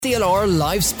CLR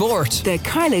Live Sport. The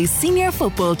Carlow Senior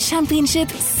Football Championship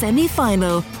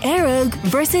semi-final. Éire Óg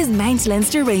versus Mount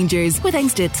Leinster Rangers, with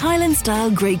thanks to Thailand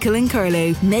Style Greatcoat in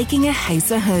Carlow, making a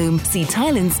house a home. See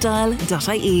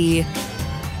thailandstyle.ie.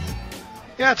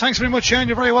 Yeah, thanks very much, Shane.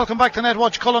 You're very welcome back to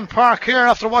Netwatch Cullen Park here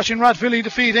after watching Rathvilly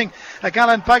defeating a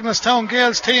gallant Bagnallstown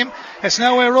Gales team. It's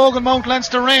now Éire Óg and Mount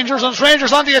Leinster Rangers, and it's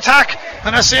Rangers on the attack,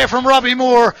 and a save from Robbie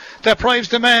Moore deprives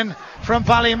the men from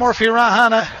Ballymurphy,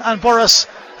 Rahana and Burris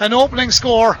an opening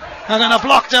score, and then a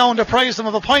block down deprives them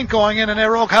of a point going in, and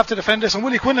Éire Óg have to defend this. And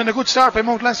Willie Quinlan, a good start by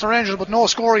Mount Leinster Rangers, but no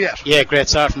score yet. Yeah, great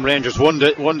start from Rangers. Won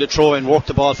the throw in, worked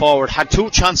the ball forward, had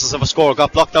two chances of a score,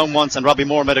 got blocked down once, and Robbie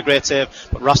Moore made a great save,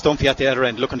 but Ross Dunphy at the other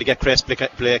end looking to get Chris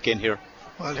Blake in here.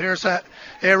 Well, here's Éire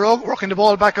Óg working the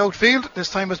ball back outfield. This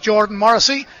time with Jordan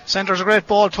Morrissey. Centres a great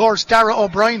ball towards Dara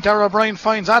O'Brien. Dara O'Brien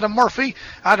finds Adam Murphy.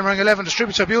 Adam ring 11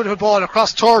 distributes a beautiful ball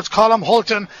across towards Colm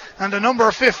Hulton, and the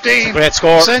number 15 great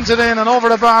score sends it in and over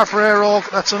the bar for Éire Óg.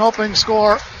 That's an opening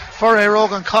score for Éire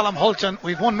Óg and Colm Hulton.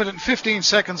 We've 1 minute and 15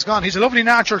 seconds gone. He's a lovely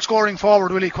natural scoring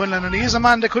forward, Willie Quinlan, and he is a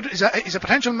man that he's a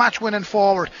potential match winning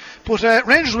forward. But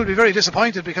Rangers will be very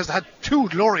disappointed because they had two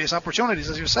glorious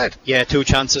opportunities, as you said. Yeah, two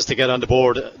chances to get on the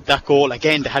board. That goal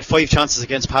again, they had 5 chances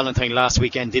against Palatine last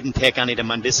weekend, didn't take any of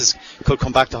them, and this could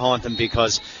come back to haunt them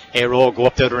because Éire Óg go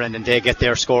up the other end and they get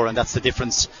their score, and that's the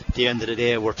difference at the end of the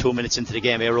day. We're 2 minutes into the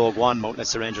game. Éire Óg 1, Mount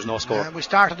Leinster Rangers no score. We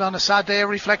started on a sad day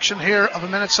reflection here of a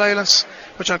minute's silence,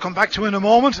 which I'll come back to in a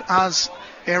moment, as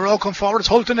Éire Óg come forward. It's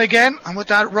Hulton again, and with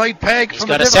that right peg from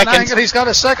the different angle, he's got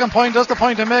a second point. That's the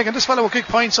point I'm making. This fellow will kick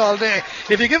points all day.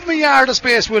 If you give him a yard of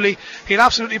space, Willie, he'll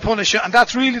absolutely punish you, and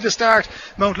that's really the start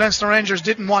Mount Leinster Rangers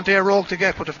didn't want Éire Óg to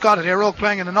get, but they've got it. Éire Óg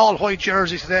playing in an all-white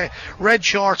jersey today, red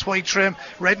shorts, white trim,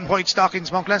 red and white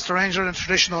stockings. Mount Leinster Rangers in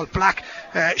traditional black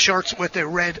shirts with the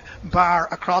red bar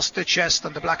across the chest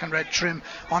and the black and red trim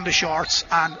on the shorts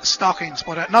and stockings.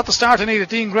 But not the start I needed.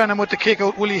 Dean Grenham with the kick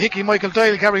out, Willie Hickey, Michael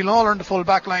Doyle, Gary Lawler in the full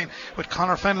back line, with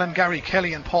Conor Fenlon, Gary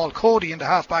Kelly and Paul Cody in the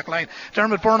half back line.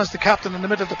 Dermot Byrne is the captain in the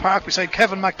middle of the park beside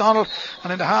Kevin MacDonald,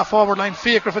 and in the half forward line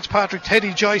Fiacre Fitzpatrick,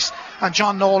 Teddy Joyce and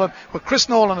John Nolan, with Chris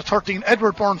Nolan at 13,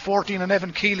 Edward Byrne 14 and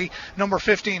Evan Keeley number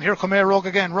 15. Here come Éire Óg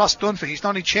again. Ross Dunphy, he's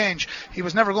done a change. He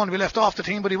was never going to be left off the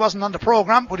team, but he wasn't on the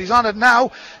programme, but he's on it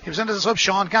now. He was into the sub.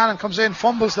 Sean Gannon comes in,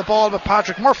 fumbles the ball, but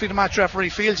Patrick Murphy, the match referee,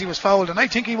 feels he was fouled, and I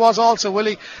think he was also,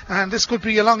 Willie, and this could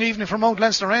be a long evening for Mount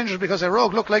Leinster Rangers because Éire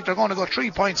Óg look like they're going to go 3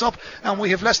 points up, and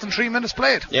we have less than 3 minutes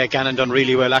played. Yeah, Gannon done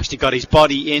really well. Actually got his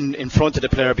body in front of the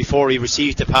player before he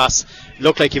received the pass.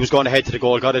 Looked like he was going to head to the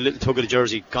goal, got a little tug of the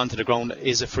jersey, gone to the ground.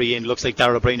 Is a free in. Looks like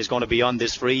Dara O'Brien is going to be on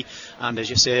this free, and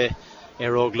as you say,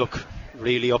 Éire Óg look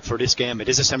really up for this game. It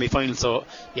is a semi-final, so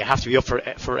you have to be up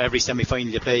for every semi-final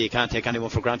you play. You can't take anyone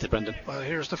for granted, Brendan. Well,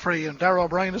 here's the free, and Dara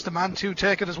O'Brien is the man to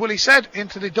take it, as Willie said,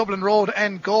 into the Dublin Road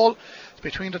end goal.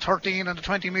 Between the 13 and the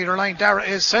 20 metre line,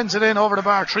 Dara sends it in over the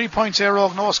bar. 3 points Éire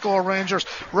Óg, no score Rangers.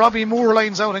 Robbie Moore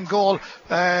lines out in goal.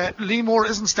 Lee Moore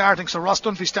isn't starting, so Ross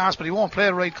Dunphy starts, but he won't play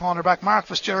right corner back. Mark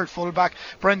Fitzgerald full back,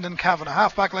 Brendan Kavanagh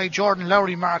half back line, Jordan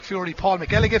Lowry, Mark Fury, Paul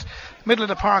McElligott. Middle of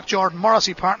the park, Jordan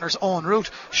Morrissey partners Owen Root.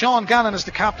 Sean Gannon is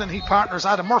the captain, he partners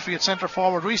Adam Murphy at centre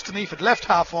forward, Rhys Deneef at left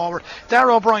half forward,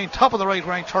 Dara O'Brien top of the right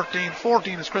rank 13,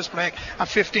 14 is Chris Blake and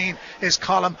 15 is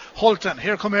Colm Hulton.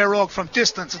 Here come Éire Óg from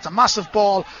distance. It's a massive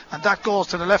ball, and that goes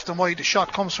to the left and wide. The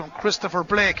shot comes from Christopher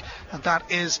Blake, and that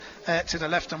is to the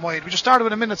left and wide. We just started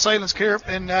with a minute's silence here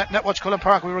in Netwatch Cullen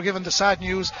Park. We were given the sad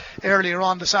news earlier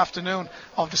on this afternoon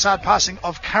of the sad passing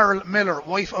of Carol Miller,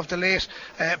 wife of the late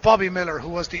Bobby Miller, who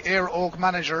was the Éire Óg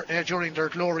manager during their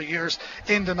glory years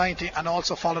in the 90s, and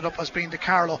also followed up as being the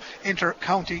Carlow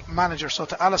inter-county manager. So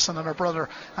to Alison and her brother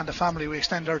and the family, we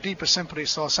extend our deepest sympathy.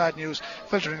 So sad news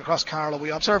filtering across Carlow.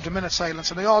 We observed a minute's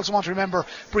silence, and I also want to remember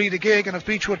Breda Gagan of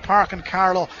Beechwood Park in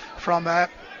Carlow, from a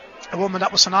woman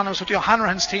that was synonymous with the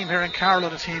O'Hanrahan's team here in Carlow,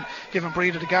 the team giving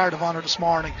Breda the Guard of Honour this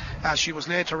morning as she was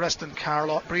laid to rest in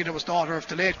Carlow. Breda was daughter of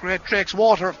the late great Drakes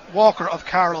Walker of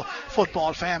Carlow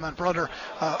football fame, and brother,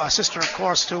 a sister of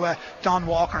course to Don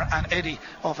Walker and Eddie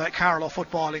of Carlow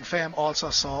footballing fame also.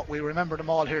 So we remember them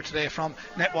all here today from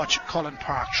Netwatch Cullen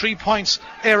Park. 3 points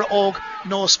Éire Óg,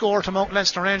 no score to Mount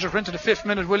Leinster Rangers. We're into the 5th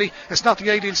minute, Willie. It's not the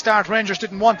ideal start. Rangers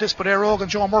didn't want this, but Éire Óg and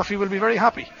Joe Murphy will be very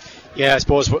happy. Yeah, I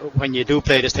suppose when you do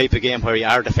play this type of game where you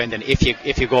are defending, if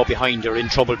you go behind, you're in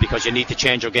trouble because you need to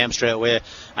change your game straight away.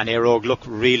 And Éire Óg look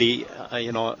really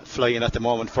flying at the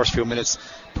moment. First few minutes,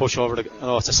 push over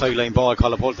it's a sideline ball.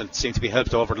 Colm Hulton seemed to be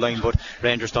helped over the line, but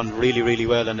Rangers done really, really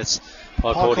well, and it's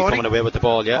Paul Cody coming away with the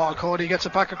ball. Yeah, Paul Cody gets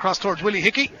it back across towards Willie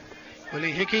Hickey.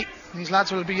 These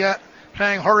lads will be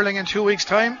playing hurling in 2 weeks'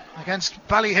 time against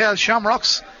Ballyhale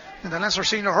Shamrocks. in the Leinster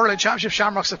Senior Hurling Championship.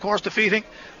 Shamrocks, of course, defeating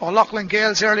O'Loughlin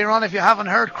Gales earlier on. If you haven't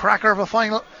heard, cracker of a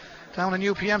final down in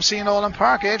UPMC in Olin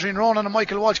Park. Adrian Ronan and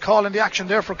Michael Walsh calling the action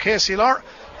there for Casey Lor.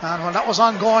 And when that was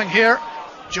ongoing here,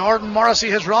 Jordan Morrissey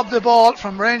has robbed the ball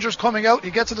from Rangers coming out.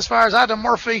 He gets it as far as Adam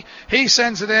Murphy. He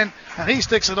sends it in and he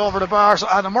sticks it over the bar. So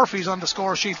Adam Murphy's on the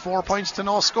score sheet, 4 points to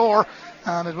no score.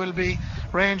 And it will be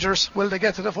Rangers. Will they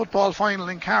get to the football final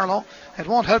in Carlow? It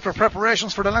won't help their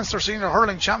preparations for the Leinster Senior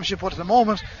Hurling Championship, but at the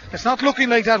moment it's not looking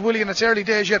like that, Willie, in its early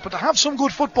days yet. But they have some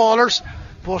good footballers,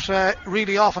 but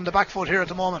really off on the back foot here at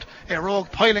the moment. Rogue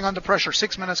piling under pressure.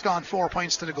 6 minutes gone, 4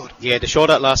 points to the good. Yeah, they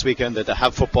showed that last weekend that they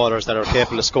have footballers that are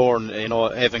capable of scoring. You know,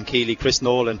 Evan Keeley, Chris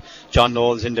Nolan, John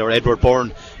Knowles in there, Edward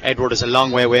Byrne. Edward is a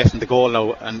long way away from the goal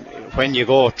now, and when you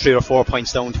go 3 or 4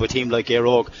 points down to a team like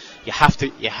Rogue, you have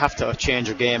to change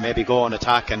your game, maybe go on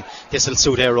attack, and this will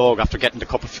suit Rogue after getting the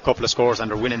couple of scores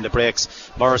and they're winning the breaks.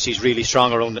 Morrissey's really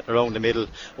strong around the middle.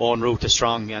 Owen Root is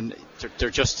strong, and they're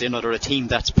just, you know, they're a team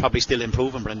that's probably still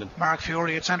improving, Brendan. Mark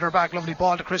Fury at centre back, lovely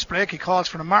ball to Chris Blake. He calls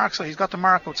for the mark, so he's got the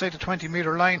mark outside the 20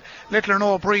 metre line. Little or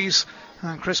no breeze,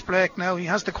 and Chris Blake now, he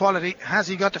has the quality. Has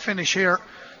he got the finish here?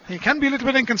 He can be a little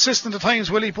bit inconsistent at times,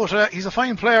 Willie, but he's a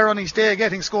fine player on his day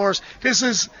getting scores. This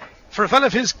is, for a fella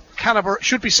of his calibre,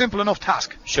 should be simple enough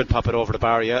task. Should pop it over the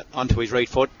bar, yeah, onto his right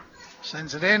foot.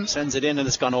 Sends it in, and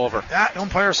it's gone over. Yeah, the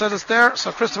umpire said it's there,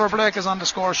 so Christopher Blake is on the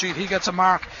score sheet. He gets a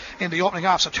mark in the opening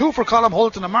half. So 2 for Colm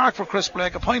Hulton, a mark for Chris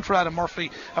Blake, a point for Adam Murphy,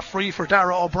 a free for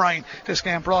Dara O'Brien. This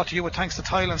game brought to you with thanks to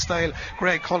Tile and Style,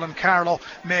 Greg Cullen Carlow,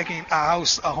 making a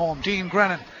house a home. Dean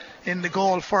Grennan in the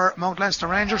goal for Mount Leinster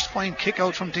Rangers. Fine kick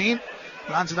out from Dean.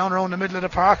 Lands it down around the middle of the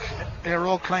park.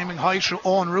 Rogue climbing high through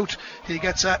Owen Root. He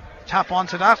gets a tap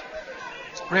onto that.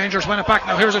 Rangers win it back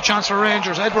now. Here's a chance for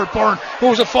Rangers. Edward Byrne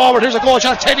moves it forward. Here's a goal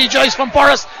chance. Teddy Joyce from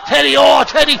Boris.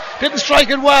 Teddy didn't strike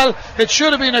it well. It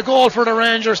should have been a goal for the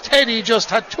Rangers. Teddy just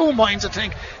had 2 minds, I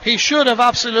think. He should have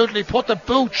absolutely put the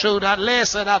boot through that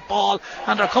lace of that ball,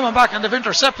 and they're coming back and they've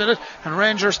intercepted it, and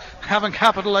Rangers haven't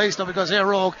capitalised now because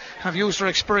Rogue have used their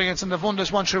experience and they've won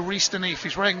this one through Rhys Deneef.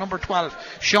 He's wearing number 12.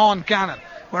 Sean Gannon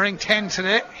wearing 10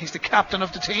 today. He's the captain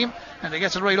of the team, and he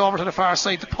gets it right over to the far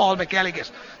side to Paul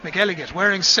McElligott. McElligott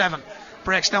wearing 7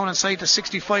 breaks down inside the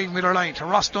 65 metre line to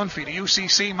Ross Dunphy, the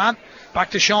UCC man.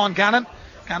 Back to Sean Gannon.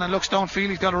 Gannon looks downfield.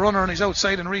 He's got a runner on his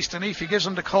outside, and Rhys Deneef, he gives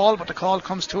him the call, but the call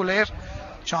comes too late.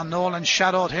 John Nolan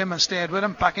shadowed him and stayed with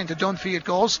him. Back into Dunphy it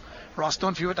goes. Ross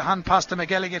Dunphy with the hand pass to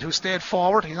McElligott, who stayed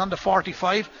forward. He's on the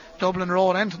 45, Dublin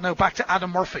Road end. Now back to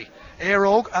Adam Murphy.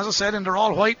 Rogue, as I said, in their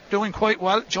all white, doing quite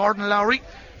well. Jordan Lowry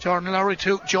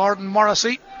to Jordan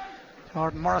Morrissey.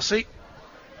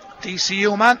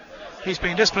 DCU man. He's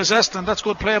been dispossessed, and that's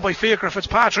good play by Fiacre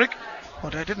Fitzpatrick.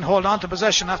 But they didn't hold on to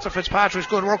possession after Fitzpatrick's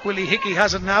good work. Willie Hickey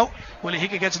has it now. Willie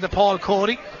Hickey gets it to Paul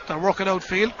Cody. They'll work it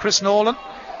outfield. Chris Nolan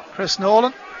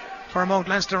for Mount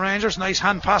Leinster Rangers. Nice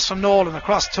hand pass from Nolan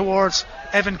across towards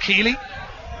Evan Keeley.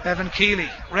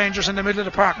 Rangers in the middle of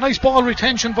the park. Nice ball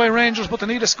retention by Rangers, but they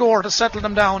need a score to settle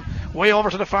them down. Way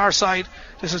over to the far side.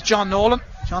 This is John Nolan.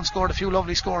 John scored a few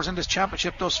lovely scores in this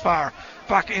championship thus far.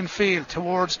 Back in field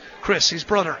towards Chris, his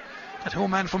brother. The 2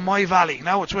 men from My Valley.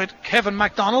 Now it's with Kevin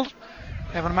MacDonald.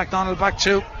 Back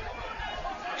to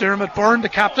Dermot Byrne, the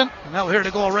captain. And now here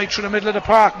to go right through the middle of the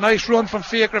park. Nice run from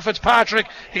Fiacre Fitzpatrick.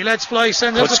 He lets fly,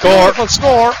 sends out a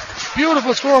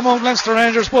beautiful score Mount Leinster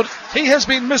Rangers, but he has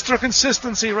been Mr.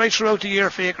 Consistency right throughout the year,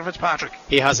 Fiacre Fitzpatrick.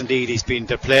 He has indeed. He's been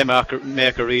the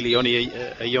playmaker really. Only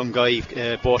a young guy,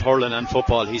 both hurling and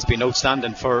football. He's been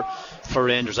outstanding for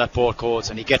Rangers at both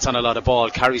codes, and he gets on a lot of ball,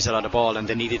 carries a lot of ball, and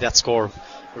they needed that score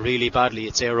really badly.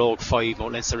 It's Rogue 5,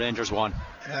 Mount Leinster Rangers 1.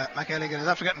 McElligott is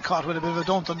after getting caught with a bit of a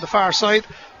dunt on the far side,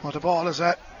 but the ball is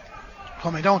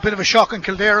coming down. Bit of a shock in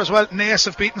Kildare as well. Naas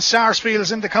have beaten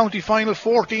Sarsfields in the county final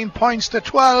 14 points to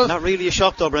 12. Not really a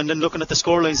shock though, Brendan, looking at the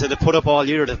scorelines that they put up all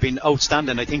year. They've been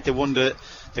outstanding. I think they won the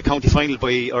county final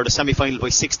the semi-final by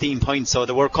 16 points, so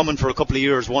they were coming for a couple of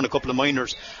years, won a couple of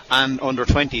minors and under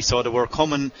 20, so they were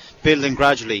coming, building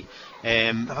gradually. They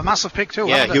have a massive pick too.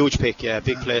 Yeah, huge pick.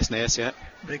 Big place, Naas.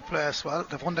 Big place. Well,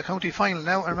 they've won the county final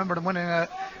now. I remember them winning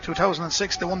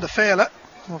 2006. They won the Féile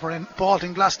over in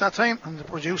Baltinglass that time, and they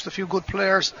produced a few good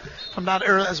players from that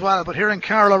era as well. But here in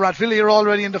Carlow, Rathvilly are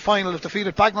already in the final. They've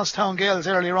defeated Bagnallstown Gales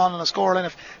earlier on a scoreline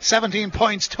of 17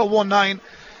 points to 1-9.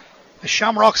 The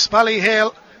Shamrocks,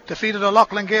 Ballyhale, defeated the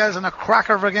Loughlin Gales in a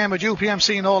cracker of a game at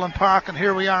UPMC Nolan Park, and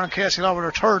here we are in Casey Law with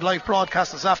our third live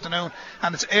broadcast this afternoon,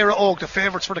 and it's Éire Óg, the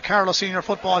favourites for the Carlow Senior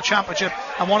Football Championship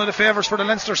and one of the favourites for the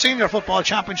Leinster Senior Football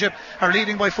Championship, are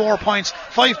leading by 4 points,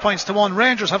 5 points to 1.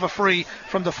 Rangers have a free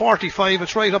from the 45.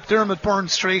 It's right up Dermot Byrne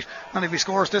Street, and if he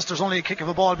scores this, there's only a kick of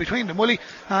a ball between them, Willie,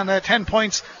 and 10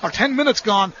 minutes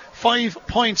gone, 5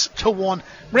 points to 1.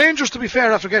 Rangers, to be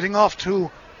fair, after getting off to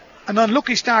an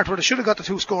unlucky start where they should have got the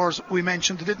 2 scores we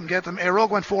mentioned, they didn't get them. Éire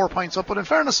Óg went 4 points up, but in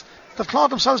fairness, they've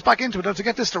clawed themselves back into it to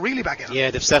get this to really back in.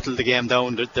 Yeah, they've settled the game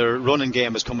down. Their running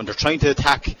game is coming. They're trying to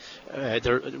attack.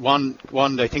 They're one.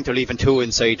 I think they're leaving 2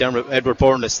 inside. Edward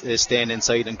Byrne is staying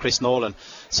inside, and Chris Nolan.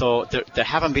 So they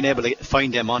haven't been able to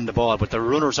find them on the ball, but their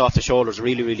runners off the shoulders are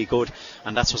really, really good,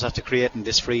 and that's what's after creating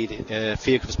this free.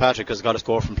 Fia Fitzpatrick has got a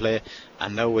score from play,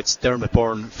 and now it's Dermot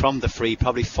Byrne from the free,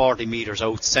 probably 40 metres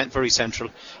out, very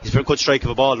central. He's a very good strike of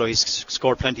a ball, though. He's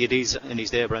scored plenty of these in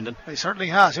his day, Brendan. He certainly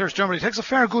has. Here's Dermot. He takes a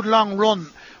fair good long run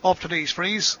up to these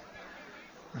frees.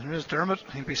 And here's Dermot.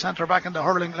 He'll be centre back in the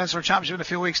hurling Leinster Championship in a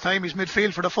few weeks' time. He's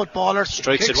midfield for the footballers.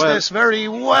 Strikes Kicks it well. This very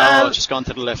well. Oh, just gone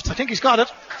to the left. I think he's got it.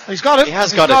 He's got it. He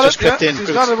has got it. Just clipped in. He's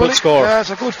Good, got it, good score. Yeah, it's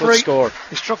a good free. Score.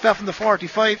 He struck that from the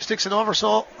 45, sticks it over.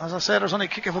 So, as I said, there's only a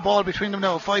kick of a ball between them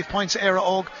now. 5 points to Éire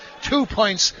Óg, 2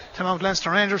 points to Mount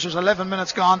Leinster Rangers. There's 11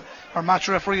 minutes gone. Our match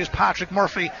referee is Patrick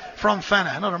Murphy from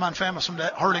Fenagh, another man famous from the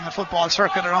hurling and football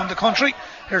circuit around the country.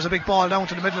 Here's a big ball down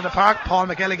to the middle of the park. Paul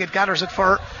McElligott gathers it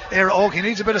for Éire Óg. He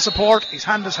needs a bit of support. His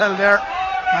hand is held there,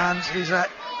 and he's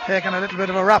taking a little bit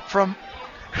of a rap from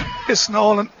Chris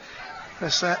Nolan.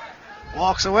 Chris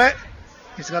walks away.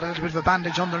 He's got a little bit of a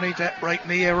bandage underneath the right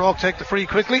knee. Éire Óg take the free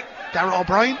quickly. Darragh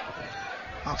O'Brien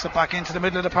knocks it back into the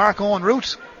middle of the park. Owen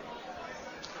Root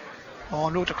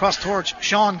across towards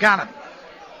Sean Gannon.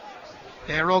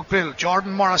 Éire Óg Bill,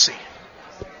 Jordan Morrissey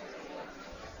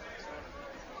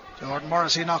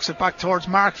knocks it back towards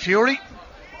Mark Fury.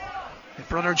 His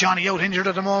brother Johnny out injured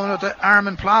at the moment with the arm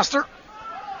and plaster.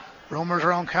 Rumours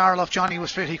around Carlow, if Johnny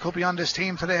was fit, he could be on this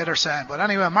team today, they're saying. But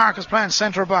anyway, Mark is playing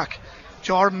centre back.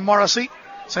 Jordan Morrissey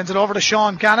sends it over to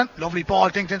Sean Gannon. Lovely ball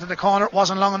dinked into the corner.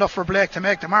 Wasn't long enough for Blake to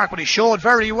make the mark, but he showed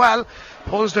very well.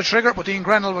 Pulls the trigger, but Dean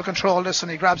Grenell will control this,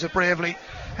 and he grabs it bravely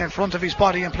in front of his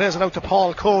body and plays it out to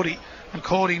Paul Cody. And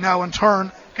Cody now in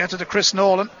turn gets it to Chris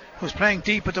Nolan, who's playing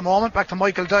deep at the moment. Back to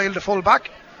Michael Doyle, the full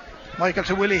back. Michael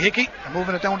to Willie Hickey, and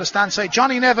moving it down the stand side.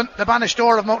 Johnny Nevin, the banished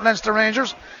door of Mount Leinster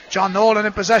Rangers. John Nolan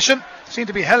in possession. Seemed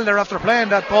to be held there after playing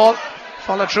that ball.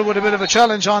 Followed through with a bit of a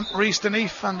challenge on Rhys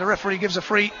Deneath, and the referee gives a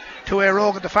free to Éire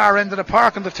Óg at the far end of the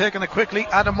park, and they've taken it quickly.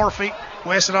 Adam Murphy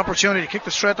wasted opportunity, kicked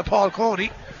it straight to Paul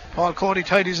Cody. Paul Cody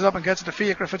tidies it up and gets it to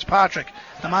Fia Fitzpatrick,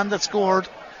 the man that scored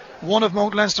one of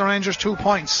Mount Leinster Rangers' 2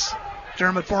 points.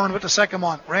 Dermot Byrne with the second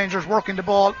one. Rangers working the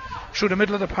ball through the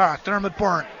middle of the park. Dermot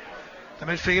Byrne, the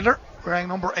midfielder, wearing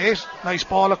number 8. Nice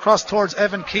ball across towards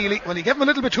Evan Keeley. Well, he gave him a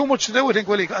little bit too much to do, I think,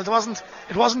 Willie. It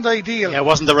wasn't ideal. Yeah, it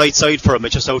wasn't the right side for him. It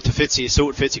just out to Fitzy.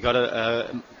 Fitzy got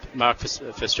a Mark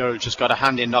Fitzgerald just got a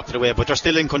hand in, knocked it away, but they're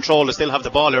still in control. They still have the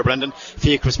ball here, Brendan.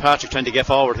 Fia Fitzpatrick trying to get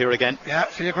forward here again. Yeah,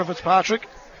 Fia Fitzpatrick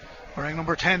wearing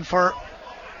number 10 for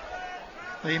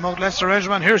the Mount Leinster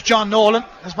Regiment. Here's John Nolan.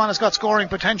 This man has got scoring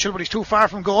potential, but he's too far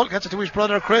from goal. Gets it to his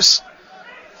brother Chris.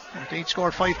 They each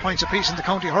scored 5 points apiece in the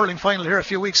county hurling final here a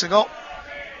few weeks ago.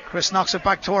 Chris knocks it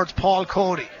back towards Paul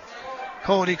Cody.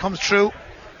 Cody comes through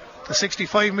the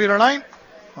 65 metre line.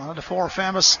 One of the 4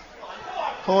 famous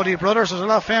Cody brothers. There's a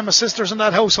lot of famous sisters in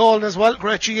that household as well.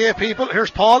 Great GA people.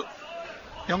 Here's Paul,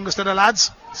 youngest of the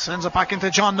lads. Sends it back into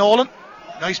John Nolan.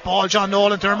 Nice ball, John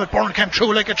Nolan. Dermot Byrne came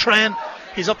through like a train.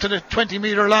 He's up to the 20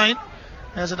 metre line.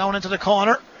 Has it down into the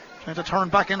corner. Trying to turn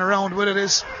back in around with it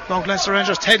is Mount Leinster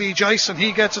Rangers' Teddy Joyce, and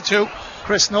he gets it to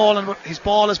Chris Nolan, but his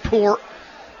ball is poor.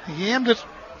 He aimed it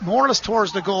more or less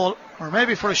towards the goal, or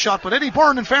maybe for a shot, but Eddie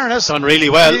Byrne, in fairness, done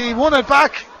really well. He won it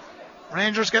back.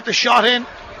 Rangers get the shot in.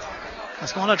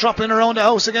 It's going to drop in around the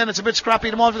house again. It's a bit scrappy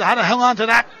at the moment. They had to hang on to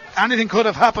that. Anything could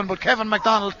have happened, but Kevin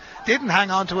MacDonald didn't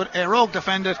hang on to it. Éire Óg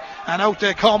defended, and out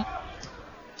they come.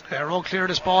 Éire Óg cleared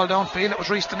this ball downfield. It was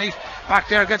Rhys Deneath back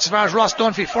there, gets as far as Ross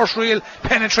Dunphy. First real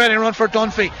penetrating run for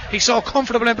Dunphy. He's so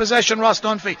comfortable in possession, Ross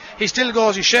Dunphy. He still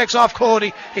goes, he shakes off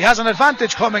Cody. He has an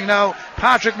advantage coming now.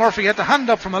 Patrick Murphy had the hand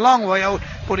up from a long way out,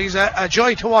 but he's a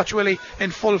joy to watch, Willie,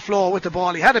 in full flow with the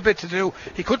ball. He had a bit to do.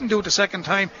 He couldn't do it the second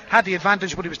time. Had the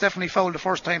advantage, but he was definitely fouled the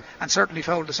first time, and certainly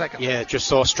fouled the second. Yeah, just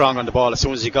so strong on the ball. As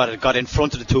soon as he got in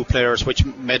front of the 2 players, which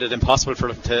made it impossible for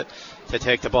him to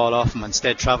take the ball off him.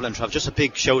 Instead, travelling. Just a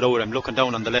big shout doubt over him. Looking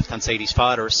down on the left hand side, his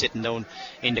father is sitting down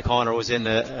in the corner. Was in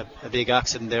a big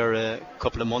accident there a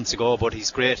couple of months ago, but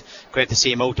he's great to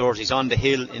see him outdoors. He's on the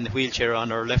hill in the wheelchair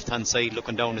on our left hand side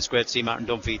looking down. It's great to see Martin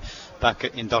Dunphy back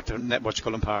in Dr. Netwatch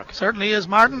Cullen Park. Certainly is,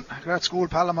 Martin, a great school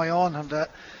pal of my own, and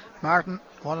Martin,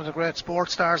 one of the great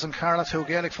sports stars in Carlow too.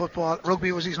 Gaelic football,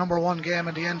 rugby was his number one game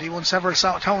in the end. He won several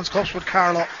Towns Cups with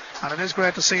Carlow, and it is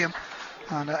great to see him.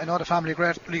 And I know the family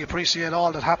greatly appreciate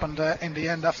all that happened in the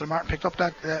end after Martin picked up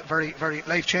that very, very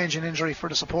life-changing injury, for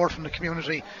the support from the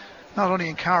community, not only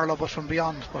in Carlow but from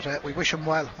beyond. But we wish him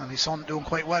well, and his son doing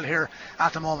quite well here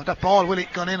at the moment. That ball, Willie,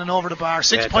 gone in and over the bar.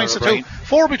 6 points to 2.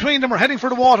 4 between them. We're heading for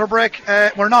the water break.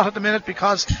 We're not at the minute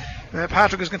because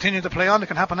Patrick is continuing to play on. It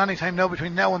can happen any time now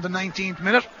between now and the 19th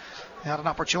minute. They had an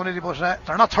opportunity, but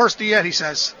they're not thirsty yet, he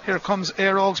says. Here comes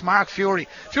Éire Óg's Mark Fury.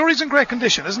 Fury's in great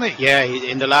condition, isn't he? Yeah,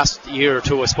 in the last year or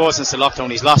two, I suppose since the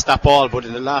lockdown, he's lost that ball, but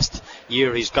in the last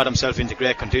year he's got himself into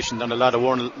great condition, done a lot of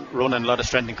running, a lot of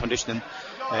strength and conditioning.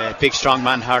 Big strong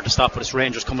man, hard to stop, but it's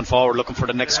Rangers coming forward looking for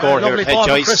the next score here. Lovely ball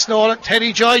from Chris Nolan.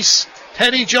 Teddy Joyce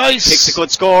picks a good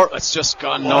score. It's just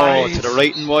gone to the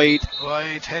right and wide.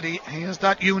 Right, Teddy, he has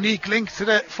that unique link to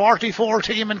the 44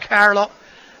 team in Carlow.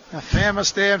 A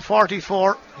famous day in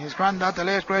 44. His granddad, the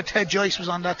late great Ted Joyce, was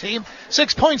on that team.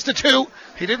 6 points to 2.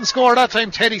 He didn't score that time,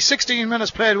 Teddy. 16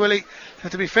 minutes played, Willie.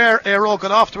 And to be fair, Éire Óg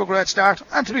got off to a great start.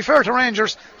 And to be fair to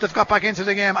Rangers, they've got back into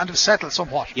the game and have settled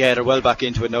somewhat. Yeah, they're well back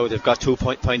into it now. They've got 2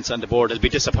 points on the board. They'll be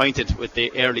disappointed with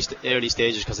the early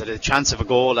stages because they had a chance of a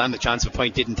goal and a chance of a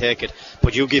point, didn't take it.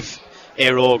 But you give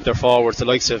Éire Óg, their forwards, the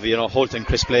likes of Hulton,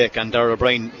 Chris Blake and Darragh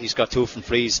O'Brien, he's got 2 from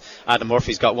frees. Adam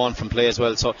Murphy's got 1 from play as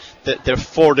well. So they're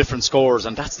 4 different scores,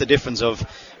 and that's the difference of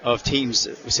teams.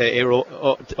 We say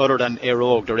other than Éire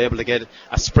Óg, they're able to get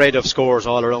a spread of scores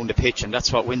all around the pitch, and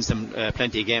that's what wins them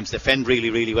plenty of games. They defend really,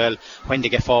 really well when they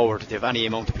get forward. They have any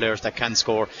amount of players that can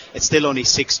score. It's still only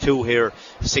 6-2 here,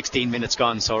 16 minutes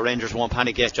gone, so Rangers won't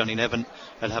panic yet. Johnny Nevin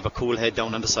will have a cool head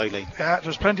down on the sideline. Yeah,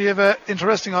 there's plenty of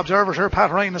interesting observers here.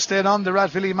 Pat Ryan has stayed on, the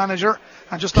Rathvilly manager,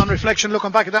 and just on reflection,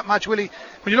 looking back at that match, Willie,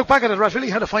 when you look back at it, Rathvilly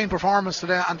had a fine performance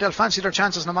today, and they'll fancy their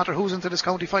chances no matter who's into this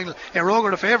county final. Éire Óg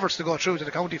are the favourites to go through to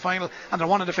the county final, and they're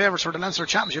one of the favourites for the Leinster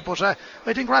Championship. But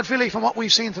I think Rathvilly, from what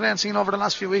we've seen today and seen over the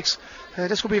last few weeks,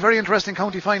 this could be a very interesting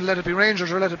county final. Let it be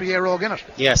Rangers or let it be Éire Óg in it.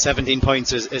 Yeah, 17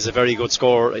 points is a very good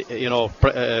score.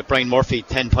 Brian Murphy,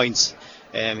 10 points.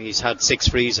 He's had 6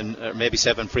 frees and maybe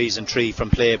 7 frees and 3 from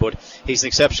play, but he's an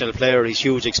exceptional player. He's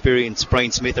huge experience.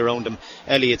 Brian Smith around him.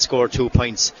 Elliott scored 2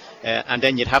 points, and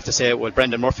then you'd have to say, well,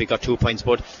 Brendan Murphy got 2 points,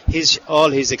 but all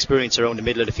his experience around the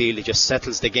middle of the field, he just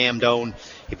settles the game down.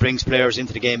 He brings players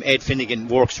into the game. Ed Finnegan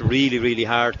works really, really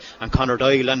hard, and Conor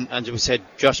Doyle and as we said,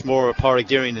 Josh Moore, Pádraig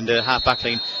Deering in the half back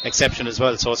line, exception as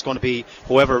well. So it's going to be,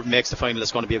 whoever makes the final,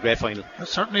 it's going to be a great final. It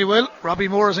certainly will. Robbie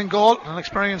Moore is in goal, an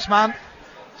experienced man,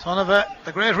 son of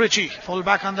the great Richie, full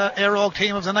back on the Éire Óg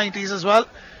team of the 90s as well.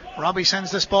 Robbie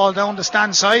sends this ball down the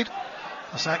stand side.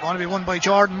 It's going to be won by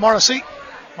Jordan Morrissey.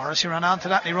 Morrissey ran onto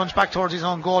that and he runs back towards his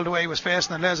own goal the way he was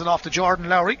facing and lays it off to Jordan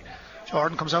Lowry.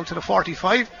 Jordan comes out to the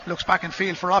 45, looks back in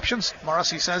field for options.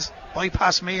 Morrissey says,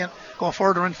 bypass me and go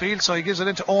further in field, so he gives it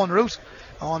into Owen Root.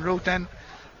 Owen Root then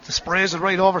sprays it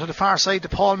right over to the far side to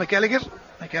Paul McElligott.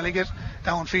 McElligott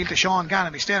downfield to Sean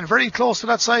Gannon. He's staying very close to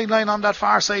that sideline on that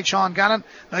far side, Sean Gannon.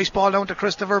 Nice ball down to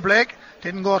Christopher Blake.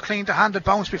 Didn't go clean to hand, it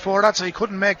bounced before that, so he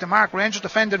couldn't make the mark. Rangers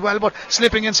defended well, but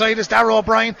slipping inside is Darragh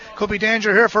O'Brien. Could be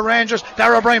danger here for Rangers.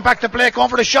 Darragh O'Brien back to Blake, going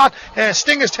for the shot.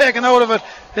 Sting is taken out of it.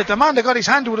 The man that got his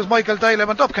hand to it was Michael Doyle.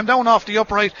 Went up, came down off the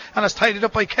upright, and is tidied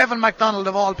up by Kevin MacDonald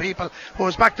of all people, who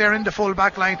was back there in the full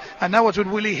back line. And now it's with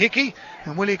Willie Hickey,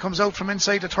 and Willie comes out from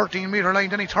inside the 13 metre line,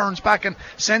 then he turns back and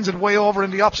sends it way over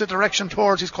in the opposite direction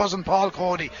towards his cousin Paul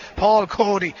Cody. Paul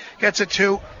Cody gets it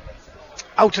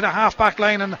out to the half back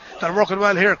line, and they're working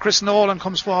well here. Chris Nolan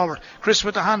comes forward. Chris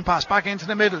with the hand pass back into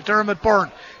the middle. Dermot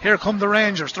Byrne. Here come the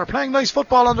Rangers. They're playing nice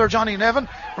football under Johnny Nevin.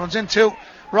 Runs into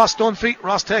Ross Dunphy.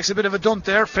 Ross takes a bit of a dunt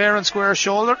there, fair and square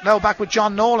shoulder. Now back with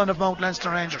John Nolan of Mount Leinster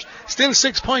Rangers. Still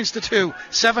 6 points to 2.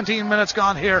 17 minutes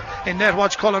gone here in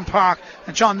Netwatch Cullen Park,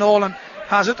 and John Nolan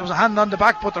has it. There was a hand on the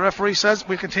back, but the referee says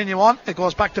we'll continue on. It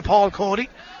goes back to Paul Cody.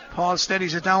 Paul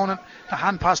steadies it down, and the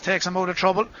hand pass takes him out of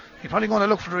trouble. He's probably going to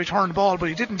look for the returned ball, but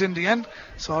he didn't in the end.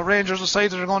 So Rangers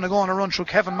decided they're going to go on a run through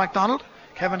Kevin MacDonald.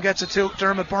 Kevin gets it to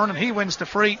Dermot Byrne, and he wins the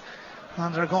free.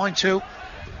 And they're going to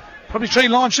probably try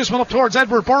and launch this one up towards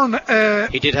Edward Byrne.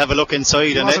 He did have a look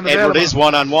inside, and Edward is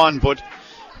one-on-one, but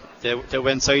they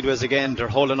went sideways again. They're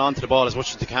holding on to the ball as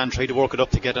much as they can, try to work it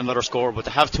up to get another score, but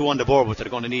they have 2 on the board, but they're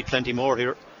going to need plenty more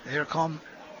here. Here come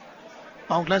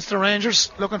Mount Leinster Rangers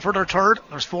looking for their third.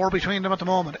 There's 4 between them at the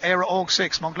moment. Éire Óg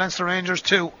 6, Mount Leinster Rangers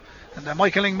 2. And the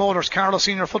Michael Ling Motors Carlow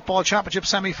Senior Football Championship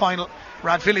semi-final.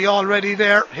 Rathvilly already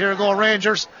there. Here go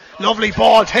Rangers. Lovely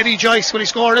ball. Teddy Joyce. Will he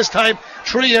score this time?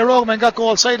 3 Éire Óg men got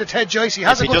goal side of Ted Joyce. He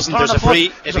has if a he good doesn't, there's a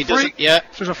free. If he doesn't, yeah.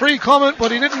 There's a free coming,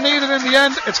 but he didn't need it in the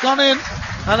end. It's gone in,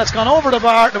 and it's gone over the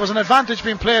bar. There was an advantage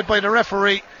being played by the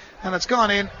referee, and it's gone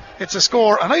in. It's a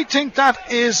score, and I think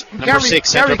that is number 6,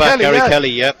 centre back Gary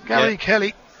Kelly. Gary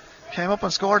Kelly came up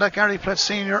and scored that. Gary played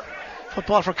senior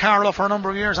football for Carlow for a number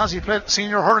of years, as he played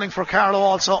senior hurling for Carlow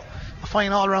also. A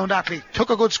fine all-round athlete. Took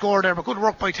a good score there, but good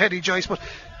work by Teddy Joyce. But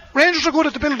Rangers are good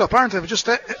at the build-up, aren't they? Just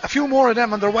a few more of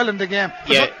them and they're well in the game.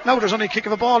 Now there's only a kick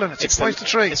of a ball in it. 6 points to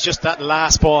 3. It's just that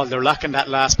last ball. They're lacking that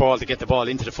last ball to get the ball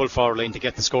into the full forward line to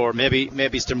get the score. Maybe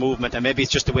it's their movement, and maybe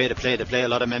it's just the way they play. They play a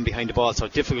lot of men behind the ball, so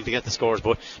it's difficult to get the scores.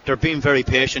 But they're being very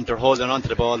patient. They're holding on to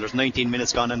the ball. There's 19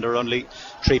 minutes gone and they're only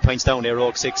 3 points down. Éire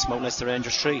Óg 6, Mount Leinster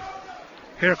Rangers 3.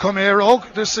 Here come Éire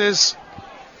Óg. This is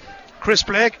Chris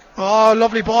Blake. Oh,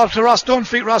 lovely ball to Ross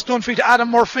Dunphy. Ross Dunphy to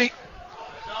Adam Murphy.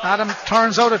 Adam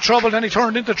turns out of trouble, then he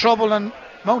turned into trouble, and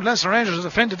Mount Leinster Rangers has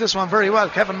defended this one very well.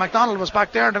 Kevin MacDonald was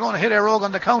back there, and they're going to hit Éire Óg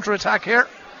on the counter attack here.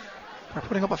 They're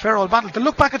putting up a fair old battle. To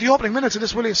look back at the opening minutes of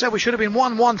this, William said we should have been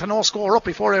 1-1 to no score up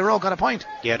before Éire Óg got a point.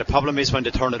 Yeah, the problem is when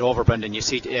they turn it over, Brendan. You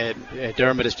see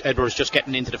Dermot Edwards just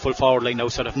getting into the full forward line now,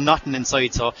 sort of nothing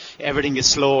inside, so everything is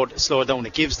slowed down.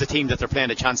 It gives the team that they're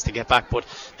playing a chance to get back, but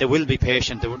they will be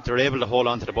patient. They're able to hold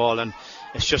on to the ball, and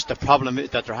it's just the problem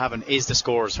that they're having is the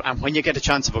scores. And when you get a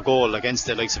chance of a goal against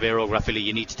the likes of Éire Óg, Rathvilly,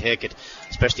 you need to take it,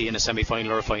 especially in a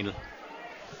semi-final or a final.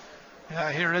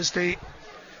 Yeah, here is the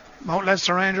Mount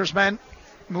Leinster Rangers men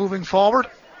moving forward,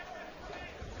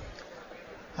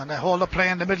 and they hold up play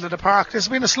in the middle of the park. This has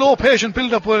been a slow, patient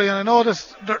build-up, William. I know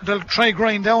that they'll try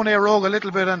grind down Éire Óg a little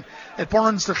bit, and it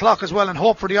burns the clock as well, and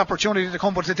hope for the opportunity to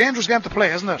come. But it's a dangerous game to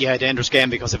play, isn't it? Yeah, dangerous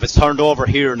game, because if it's turned over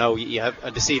here now, you have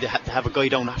they have a guy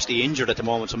down actually injured at the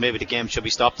moment, so maybe the game should be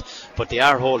stopped. But they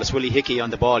are holding. It's Willie Hickey on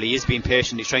the ball. He is being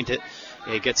patient. He's trying to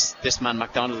gets this man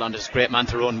MacDonald on this great man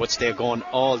to run, which they're going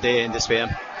all day in this game.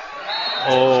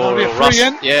 Oh,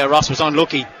 Ross was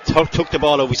unlucky. Took the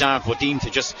ball over his arm, but deemed to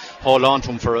just hold on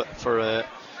to him for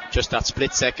just that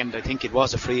split second. I think it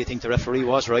was a free. I think the referee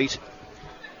was right.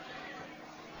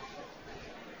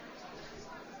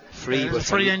 Free,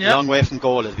 but long way from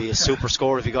goal. It'd be a super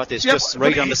score if he got this just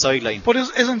right on the sideline. But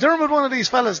isn't Dermot one of these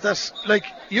fellas that, like,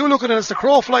 you look at it as the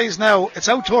crow flies now, it's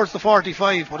out towards the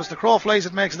 45, but as the crow flies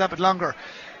it makes it that bit longer.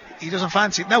 He doesn't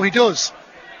fancy it. Now he does.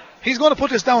 He's going to put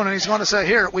this down and he's going to say,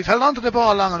 here, we've held on to the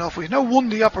ball long enough, we've now won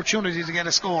the opportunity to get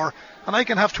a score, and I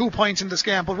can have 2 points in this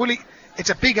game. But Willie,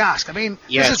 it's a big ask. I mean,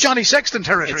 this is Johnny Sexton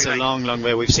territory. It's a long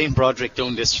way. We've seen Broderick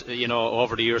doing this,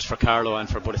 over the years for Carlow,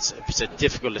 but it's a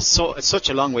difficult. It's such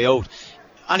a long way out.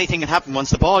 Anything can happen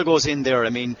once the ball goes in there. I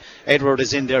mean, Edward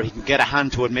is in there. He can get a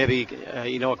hand to it, maybe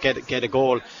get a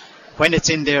goal. When it's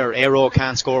in there, Éire Óg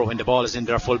can't score when the ball is in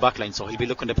their full back line, so he'll be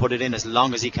looking to put it in as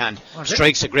long as he can.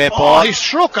 Strikes a great ball. He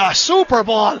struck a super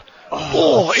ball.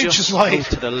 Inches wide.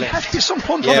 To the left.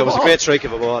 It was a great strike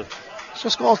of a ball.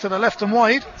 Just goes to the left and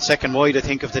wide. Second wide, I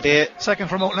think, of the day. Second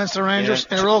for Mount Leinster Rangers.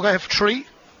 Éire Óg have 3.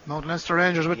 Mount Leinster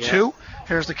Rangers with 2.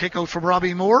 Here's the kick out from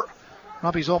Robbie Moore.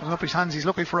 Robbie's opening up his hands. He's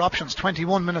looking for options.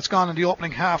 21 minutes gone in the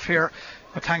opening half here.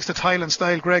 But thanks to Tile and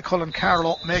Style, Greg Cullen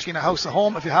Carlow making a house of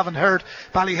home. If you haven't heard,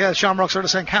 Ballyhale Shamrocks are the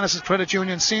St. Canice's Credit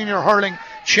Union senior hurling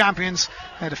champions,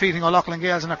 defeating O'Loughlin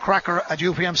Gales in a cracker at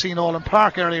UPMC Nolan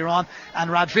Park earlier on.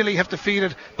 And Rathvilly have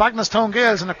defeated Bagnallstown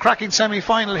Gales in a cracking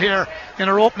semi-final here in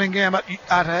our opening game at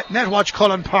Netwatch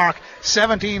Cullen Park.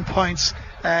 17 points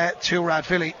to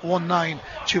Rathvilly, 1-9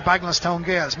 to Bagnallstown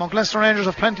Gales. Mount Leinster Rangers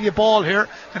have plenty of ball here.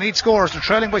 They need scores. They're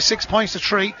trailing by 6 points to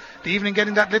 3. The evening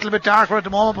getting that little bit darker at the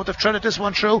moment, but they've threaded this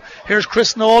one through. Here's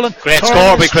Chris Nolan. Great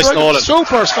score by Chris Nolan.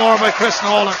 Super score by Chris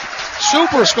Nolan.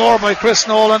 Super score by Chris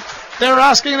Nolan. They're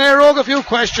asking Éire Óg a few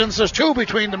questions. There's 2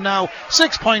 between them now.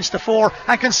 6 points to 4.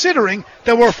 And considering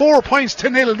there were 4 points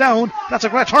to 0 down, that's a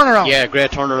great turnaround. Yeah,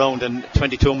 great turnaround. And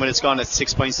 22 minutes gone at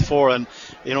 6 points to 4. And,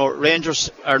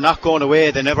 Rangers are not going away.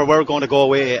 They never were going to go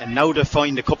away. And now they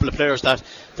find a couple of players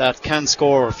that can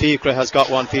score. Fiacre has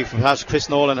got one. Chris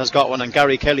Nolan has got one. And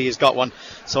Gary Kelly has got one.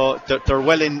 So they're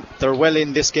well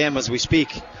in this game as we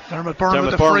speak. Dermot Byrne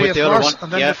with the free at first.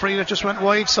 And then the free that just went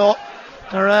wide. So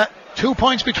they're 2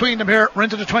 points between them here. We're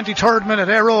into the 23rd minute.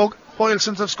 Éire Óg,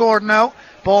 Boylsons have scored now.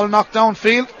 Ball knocked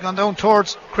downfield, gone down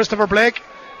towards Christopher Blake.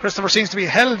 Christopher seems to be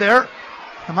held there.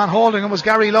 The man holding him was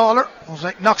Gary Lawler.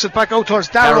 Knocks it back out towards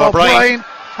Darragh O'Brien.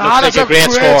 That's a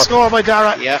great score by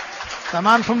Darragh. Yeah. The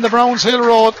man from the Browns Hill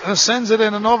Road sends it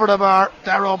in and over the bar.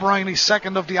 Darragh O'Brien, he's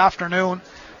second of the afternoon.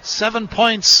 7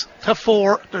 points to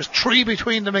 4. There's 3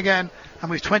 between them again, and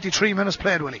we've 23 minutes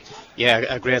played, Willie. Yeah,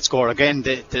 a great score. Again,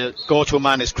 the go-to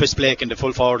man is Chris Blake in the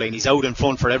full forward line. He's out in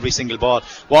front for every single ball.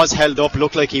 Was held up,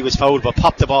 looked like he was fouled, but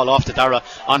popped the ball off to Dara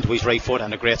onto his right foot,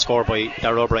 and a great score by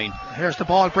Dara O'Brien. Here's the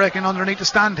ball breaking underneath the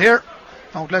stand here.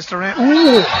 Mount Leinster in.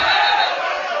 Ooh!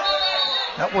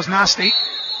 That was nasty.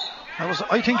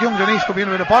 I think Young Denise could be in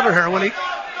a bit of bother here, Willie.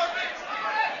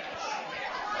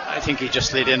 I think he just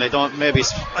slid in. I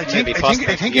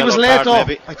think he was late though.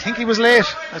 Maybe. I think he was late.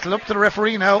 It'll up to the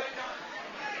referee now.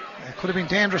 It could have been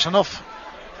dangerous enough.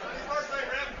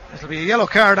 It'll be a yellow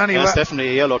card anyway. That's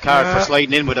definitely a yellow card for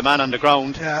sliding in with a man on the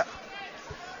ground. Yeah.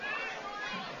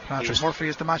 Patrick Murphy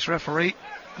is the match referee.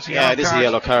 It is a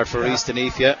yellow card for Rhys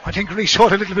Deneath, yeah. I think Rhys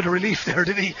showed a little bit of relief there,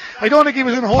 did he? I don't think he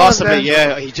was in hold. Possibly,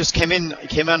 yeah. He just came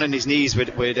on his knees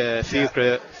with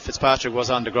Fitzpatrick was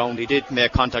on the ground. He did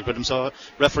make contact with him, so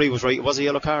referee was right. It was a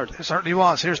yellow card. It certainly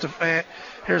was. Here's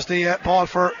the ball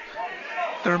for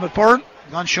Dermot Byrne.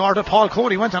 Gone short of Paul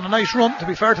Cody. Went on a nice run, to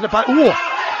be fair to the bat. The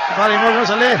Ballymurray was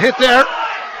a late hit there.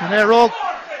 And Éire Óg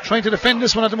trying to defend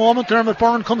this one at the moment. Dermot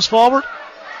Byrne comes forward.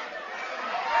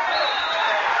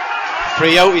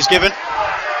 Free out he's given.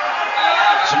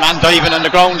 There's a man diving on the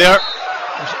ground there.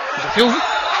 There's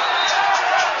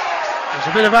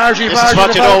a bit of RG. This is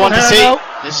what you don't want to see.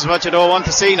 This is what you don't want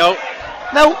to see now.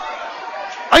 Now,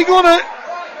 I'm going to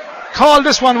call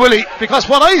this one, Willie, because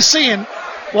what I seen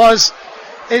was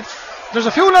there's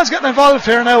a few lads getting involved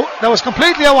here now. That was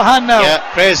completely out of hand now. Yeah,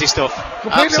 crazy stuff.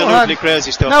 Absolutely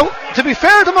crazy stuff. Now, to be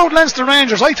fair to Mount Leinster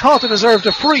Rangers, I thought they deserved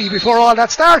a free before all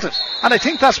that started. And I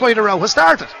think that's why the row has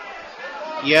started.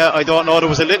 Yeah, I don't know. There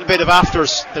was a little bit of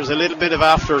afters. There was a little bit of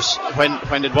afters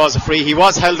when it was a free. He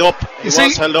was held up. He was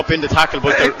held up in the tackle,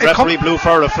 but the referee blew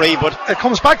for a free. But it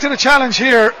comes back to the challenge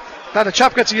here that a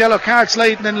chap gets a yellow card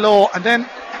sliding in low, and then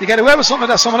you get away with something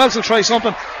that someone else will try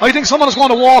something. I think someone is going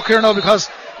to walk here now because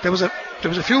there was a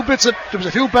few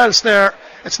belts there.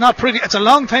 It's not pretty. It's a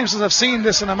long time since I've seen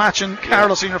this in a match in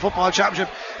Carlow Senior Football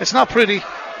Championship. It's not pretty,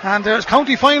 and there's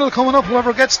county final coming up.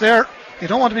 Whoever gets there. You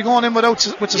don't want to be going in with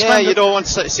suspended. Yeah, you don't want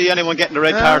to see anyone getting the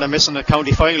red card and missing a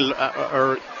county final,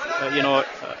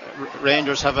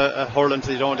 Rangers have a hurling,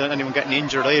 so you don't want anyone getting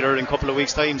injured either in a couple of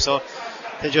weeks' time. So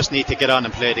they just need to get on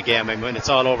and play the game. I mean, when it's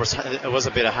all over, it was a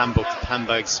bit of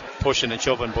handbags pushing and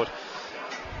shoving, but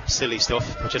silly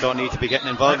stuff. But you don't need to be getting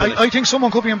involved in it. I think someone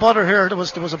could be in bother here. There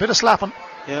was a bit of slapping.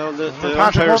 Yeah, well, the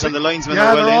umpires and the linesmen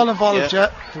are well they're all involved.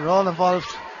 Yeah, they're all involved.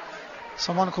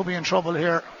 Someone could be in trouble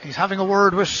here. He's having a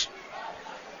word with.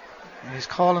 He's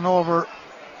calling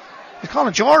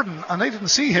Jordan, and I didn't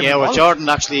see him. Yeah, well, Jordan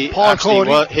actually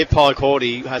hit Paul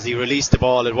Cody as he released the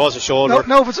ball. It was a shoulder.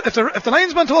 No, if the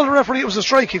linesman told the referee it was a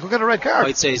strike, he could get a red card.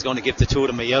 I'd say he's going to give the two of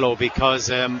them a yellow because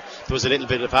there was a little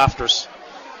bit of afters.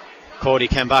 Cody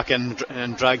came back and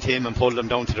dragged him and pulled him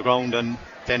down to the ground, and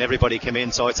then everybody came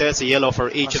in. So I'd say it's a yellow for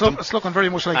each of them. It's looking very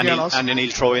much like yellows. And then he'll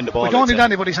throw in the ball. We don't need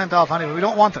anybody sent off anyway. We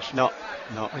don't want it. No.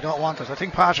 We don't want it. I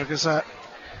think Patrick is.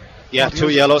 Two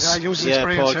yellows. Yeah, uses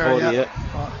experience Paul here.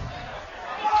 Cody,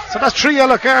 So that's 3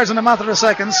 yellow cards in a matter of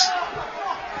seconds.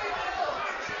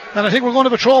 And I think we're going to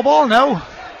have a throw ball now.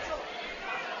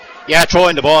 Yeah,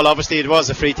 throwing the ball. Obviously, it was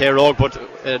a free to Éire Óg, but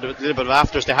a little bit of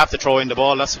afters. They have to throw in the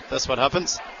ball. That's what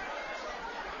happens.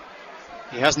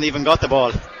 He hasn't even got the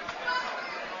ball.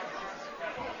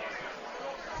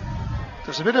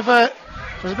 There's a bit of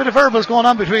verbals going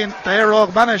on between the Éire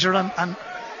Óg manager and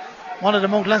one of the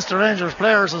Mount Leinster Rangers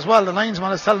players as well. The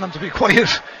linesman is telling them to be quiet.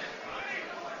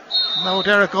 Now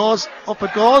there it goes. Up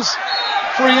it goes.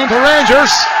 Free into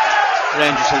Rangers.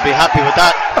 Rangers will be happy with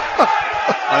that.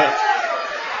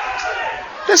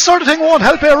 This sort of thing won't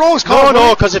help Éire Óg's cause.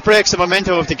 No, because it breaks the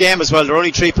momentum of the game as well. They're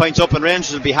only 3 points up, and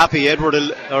Rangers will be happy.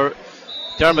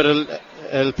 Dermot will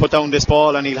put down this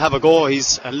ball and he'll have a go.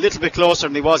 He's a little bit closer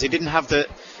than he was. He didn't have the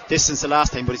distance the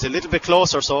last time, but he's a little bit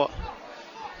closer, so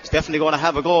he's definitely going to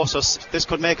have a go. So this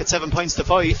could make it 7 points to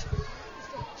 5.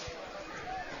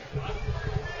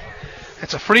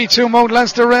 It's a free to Mount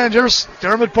Leinster Rangers.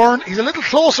 Dermot Byrne, he's a little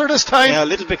closer this time. Yeah, a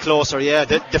little bit closer, yeah.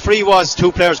 The free was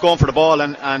 2 players going for the ball,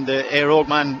 and the Éire Óg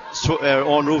man,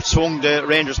 Owen Root, swung the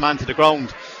Rangers man to the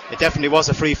ground. It definitely was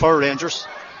a free for Rangers.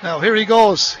 Now here he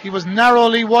goes. He was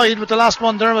narrowly wide with the last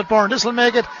one, Dermot Byrne. This will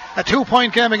make it a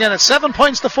 2-point game again. It's 7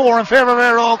 points to 4 in favour of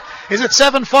Éire Óg. Is it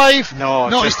 7-5? No,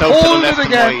 he's just out to the pulled left it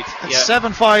again. And wide. It's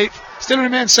 7-5. Still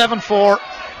remains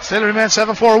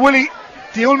 7-4. Willie,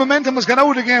 the old momentum has gone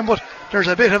out again, but there's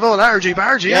a bit of old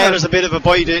argy-bargy. Yeah, there's a bit of a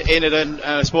bite in it, and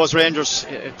I suppose Rangers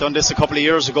done this a couple of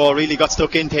years ago, really got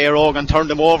stuck into Éire Óg and turned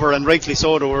them over, and rightly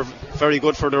so. They were very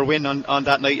good for their win on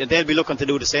that night, and they'll be looking to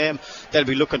do the same. They'll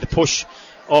be looking to push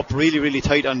up really, really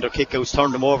tight on their kickouts,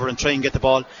 turn them over and try and get the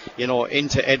ball,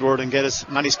 into Edward and get as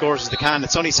many scores as they can.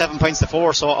 It's only 7 points to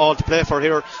 4, so all to play for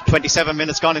here. 27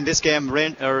 minutes gone in this game.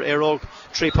 Éire Óg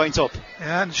 3 points up.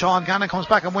 Yeah, and Sean Gannon comes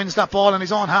back and wins that ball in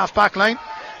his own half back line.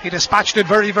 He dispatched it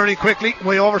very, very quickly,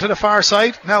 way over to the far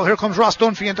side. Now here comes Ross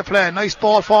Dunphy into play. Nice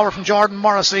ball forward from Jordan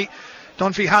Morrissey.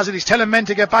 Dunphy has it. He's telling men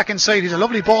to get back inside. He's a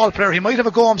lovely ball player. He might have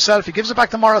a go himself. He gives it back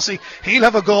to Morrissey. He'll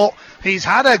have a go. He's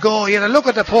had a go. He had a look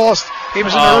at the post. He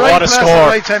was in the right place at the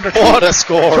right time. What a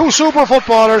score. Two super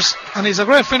footballers, and he's a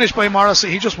great finish by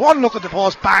Morrissey. He just one look at the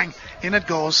post, bang, in it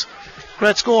goes.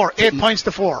 Great score, 8 points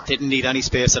to 4. Didn't need any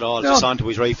space at all. Just onto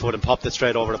his right foot and popped it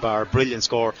straight over the bar. Brilliant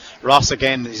score. Ross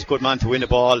again, he's a good man to win the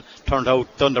ball. Turned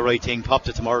out, done the right thing, popped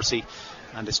it to Morrissey,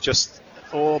 and it's just.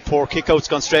 Oh, poor kick-out's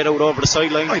gone straight out over the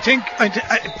sideline. I think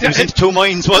he was into two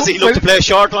minds, was he? Looked to play a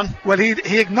short one. Well,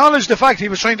 he acknowledged the fact he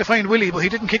was trying to find Willie, but he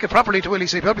didn't kick it properly to Willie,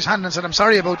 so he put up his hand and said, I'm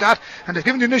sorry about that. And they've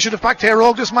given the initiative back to Éire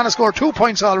Óg. This man has scored 2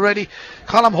 points already.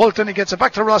 Colm Hulton, he gets it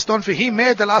back to Ross Dunphy. He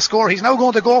made the last score. He's now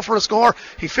going to go for a score.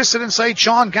 He fists it inside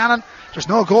Sean Gannon. There's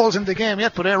no goals in the game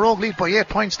yet, but Éire Óg lead by 8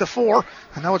 points to 4.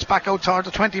 And now it's back out toward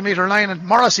the 20-metre line, and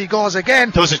Morrissey goes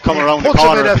again. Does it come around the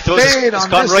corner? It's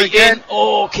gone right again. In.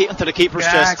 Oh, into the keeper's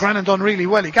chest. Grennan done really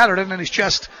well. He gathered it in his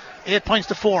chest. 8 points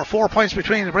to 4. 4 points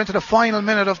between it. We're into the final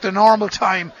minute of the normal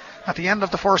time at the end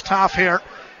of the first half here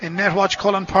in Netwatch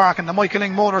Cullen Park in the Michael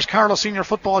Ing Motors Carlow Senior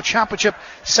Football Championship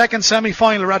second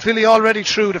semi-final. Rathvilly already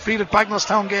through, defeated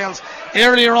Bagnallstown Gales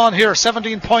earlier on here,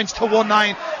 17 points to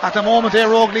 1-9. At the moment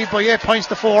Éire Óg lead by 8 points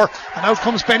to 4, and out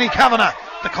comes Benny Kavanagh,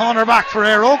 the corner back for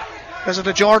Éire Óg. There's it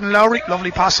to Jordan Lowry,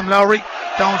 lovely pass from Lowry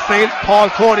downfield. Paul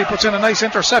Cody puts in a nice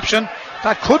interception.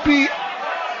 That could be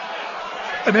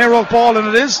an Éire Óg ball, and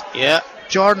it is. Yeah.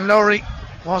 Jordan Lowry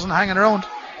wasn't hanging around.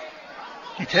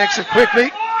 He takes it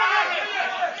quickly.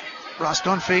 Ross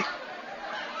Dunphy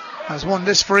has won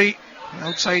this free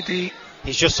outside the.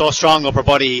 He's just so strong upper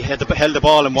body. He held the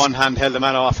ball in one hand, held the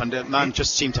man off, and the man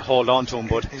just seemed to hold on to him.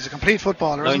 But he's a complete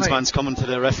footballer. Linesman's coming to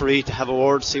the referee to have a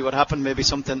word, see what happened. Maybe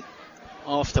something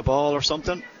off the ball or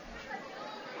something.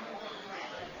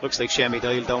 Looks like Shamey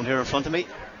Dial down here in front of me.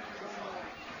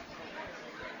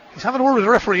 He's having a word with the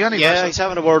referee anyway. Yeah, he's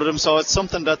having a word with him. So it's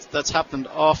something that's happened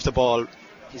off the ball.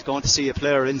 He's going to see a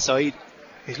player inside.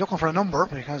 He's looking for a number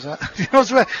because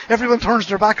everyone turns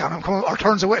their back on him or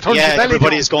turns away.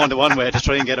 Everybody is going to one way to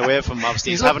try and get away from him.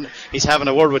 Obviously, he's having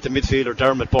a word with the midfielder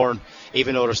Dermot Byrne,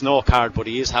 even though there's no card, but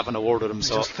he is having a word with him.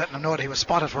 So just letting him know that he was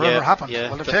spotted for whatever happened. Yeah.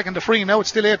 Well, they've taken the free now. It's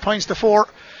still 8 points to 4.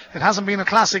 It hasn't been a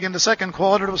classic in the second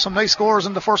quarter. There was some nice scores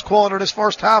in the first quarter, this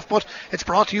first half, but it's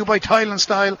brought to you by Tile and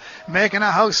Style, making a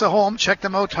house a home. Check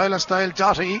them out,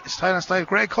 tileandstyle.ie. It's Tile and Style.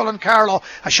 Greg Cullen Carlow.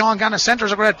 Sean Gannon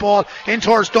centres a great ball in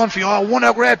towards Dunphy. Oh, won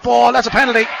a great ball. That's a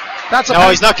penalty. No,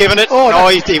 he's not giving it.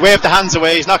 He waved the hands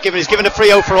away. He's not giving. He's giving a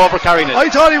free out for overcarrying it. I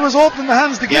thought he was opening the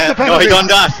hands to give the penalty. No,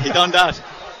 he done that.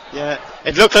 Yeah,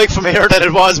 it looked like from here that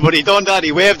it was, but he done that.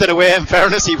 He waved it away. In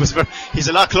fairness, he's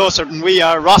a lot closer than we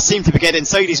are. Ross seemed to be getting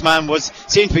inside his man,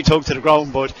 seemed to be tugged to the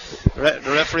ground, but the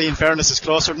referee, in fairness, is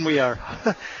closer than we are.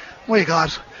 My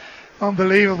God,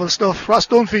 unbelievable stuff. Ross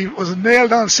Dunphy was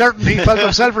nailed on certainty. He felt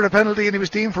himself for the penalty, and he was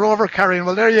deemed for overcarrying.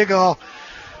 Well, there you go.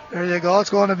 It's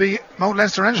going to be Mount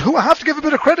Leinster Rangers, who I have to give a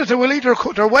bit of credit to, Willie.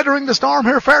 They're weathering the storm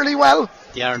here fairly well.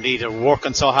 Yeah, indeed. They're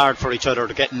working so hard for each other.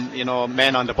 They're getting,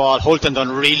 men on the ball. Hulton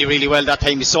done really, really well that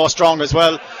time. He's so strong as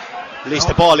well. Released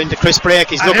the ball into Chris Brake.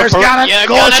 He's looking for Gannon.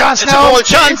 Goal chance it's now. A goal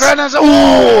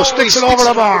chance. Sticks it over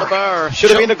the bar.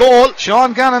 Should have been a goal.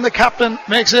 Sean Gannon, the captain,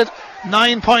 makes it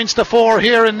 9 points to 4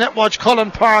 here in Netwatch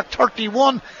Cullen Park.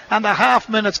 31 and a half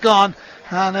minutes gone,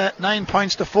 and 9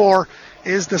 points to 4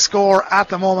 is the score at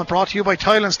the moment. Brought to you by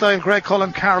Tile and Style. Greg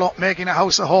Cullen Carlow making a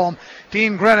house a home.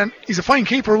 Dean Grennan, he's a fine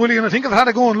keeper, Willie, and I think if it had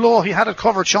it going low, he had it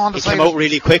covered. Sean decided. He came out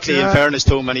really quickly, in fairness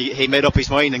to him, and he made up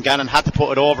his mind, and Gannon had to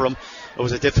put it over him. It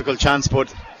was a difficult chance,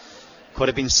 but could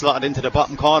have been slotted into the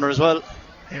bottom corner as well.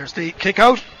 Here's the kick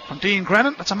out from Dean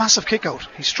Grennan. That's a massive kick out.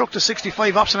 He struck the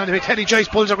 65 option and Teddy Joyce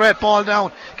pulls a great ball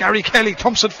down. Gary Kelly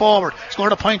thumps it forward.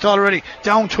 Scored a point already.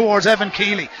 Down towards Evan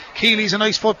Keeley. Keeley's a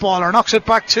nice footballer. Knocks it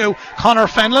back to Conor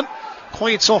Fenlon.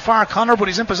 Quiet so far, Conor, but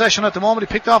he's in possession at the moment.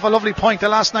 He picked off a lovely point the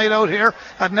last night out here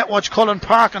at Netwatch Cullen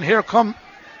Park, and here come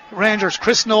Rangers.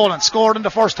 Chris Nolan scored in the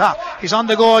first half. He's on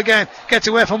the go again. Gets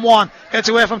away from one. Gets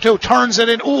away from two. Turns it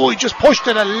in. He just pushed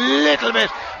it a little bit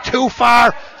too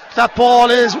far. That ball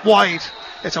is wide.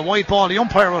 It's a wide ball. The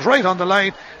umpire was right on the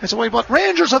line. It's a wide ball.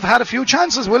 Rangers have had a few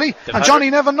chances, Willie, and Johnny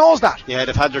Nevin knows that. Yeah,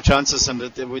 they've had their chances, and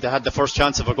they had the first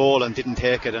chance of a goal and didn't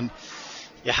take it. And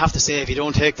You have to say, if you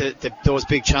don't take those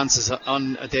big chances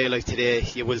on a day like today,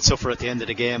 you will suffer at the end of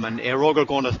the game. And Éire Óg are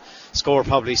going to score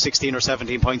probably 16 or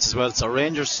 17 points as well. So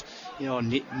Rangers,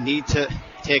 need to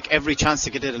take every chance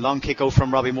to get it. A long kick out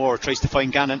from Robbie Moore, tries to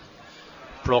find Gannon,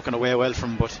 broken away well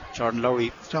from, but Jordan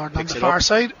Lowry on picks the it far up.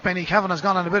 side. Benny Kavanagh's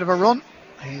gone on a bit of a run.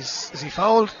 Is he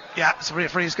fouled? Yeah, it's a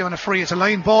referee. He's given a free. It's a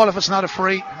line ball if it's not a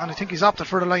free, and I think he's opted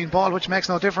for the line ball, which makes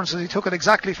no difference, as he took it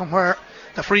exactly from where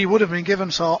the free would have been given.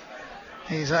 So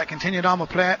he's continued on with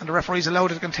play, and the referee's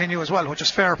allowed it to continue as well, which is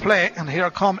fair play. And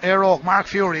here come Éire Óg, Mark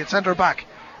Fury at centre back,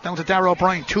 down to Darragh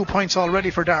O'Brien. 2 points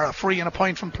already for Darragh, free and a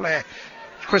point from play.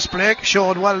 Chris Blake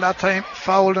showed well that time,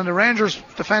 fouled, and the Rangers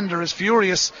defender is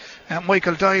furious.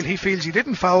 Michael Doyle, he feels he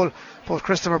didn't foul, but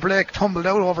Christopher Blake tumbled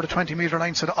out over the 20-metre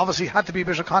line, so there obviously had to be a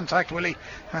bit of contact, Willie,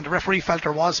 and the referee felt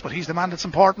there was, but he's the man that's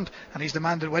important, and he's the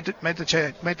man that made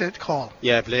the call.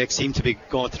 Yeah, Blake seemed to be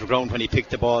going to the ground when he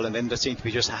picked the ball, and then there seemed to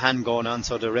be just a hand going on,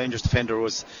 so the Rangers defender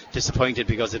was disappointed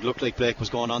because it looked like Blake was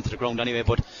going onto the ground anyway.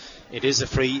 But it is a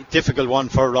free, difficult one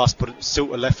for Ross, but suit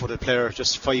a left-footed player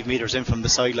just 5 metres in from the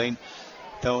sideline,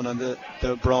 down on the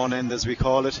brawn end, as we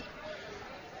call it,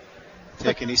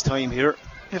 taking his time here.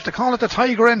 You have to call it the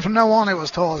Tiger end from now on, I was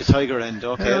told. The Tiger end,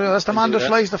 okay. That's the man that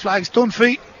flies the flags.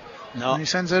 Dunphy. No. And he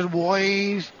sends it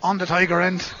wide on the Tiger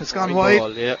end. It's gone Wide wide.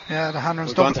 ball, yeah. The Hanron's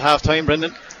We're going to half time,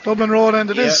 Brendan. Dublin Road end.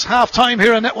 It is half time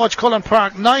here in Netwatch Cullen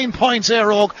Park. 9 points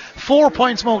Éire Óg, 4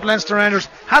 points Mount Leinster Rangers.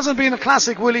 Hasn't been a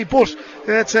classic, Willie, but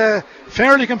it's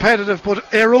fairly competitive.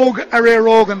 But Éire Óg are Éire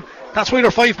Óg, and that's why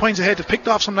they're 5 points ahead. They've picked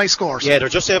off some nice scores. Yeah, they're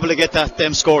just able to get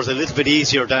them scores a little bit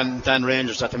easier than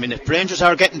Rangers at the minute. Rangers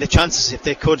are getting the chances. If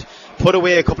they could put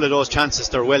away a couple of those chances,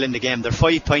 they're well in the game. They're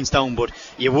 5 points down, but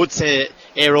you would say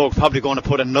Éire Óg probably going to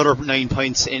put another 9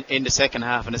 points in the second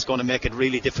half, and it's going to make it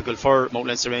really difficult for Mount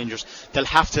Leinster Rangers. They'll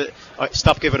have to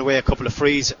stop giving away a couple of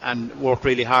frees and work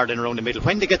really hard in around the middle.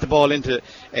 When they get the ball into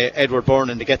Edward Byrne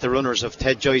and they get the runners of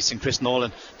Ted Joyce and Chris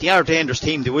Nolan, they are a dangerous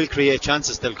team. They will create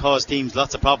chances. They'll cause teams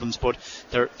lots of problems, but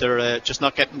they're just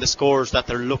not getting the scores that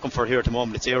they're looking for here at the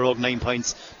moment. It's Éire Óg 9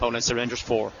 points, Mount Leinster Rangers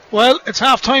 4. Well, it's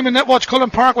half time in Netwatch Cullen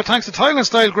Park with thanks to Thailand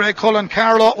Style, Greg Cullen,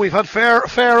 Carlow. We've had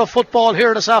fair of football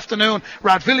here this afternoon.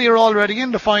 Rathvilly are already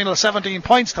in the final, 17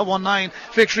 points to 1-9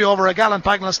 victory over a gallant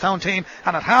Bagenalstown team.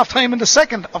 And at half time in the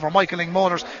second of our Michael Lyng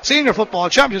Motors Senior Football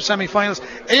Championship semi-finals,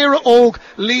 Éire Óg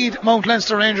lead Mount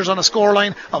Leinster Rangers on a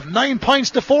scoreline of 9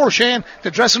 points to 4. Shane,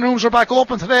 the dressing rooms are back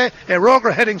open today. Éire Óg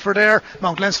are heading for there.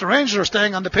 Mount Leinster Rangers are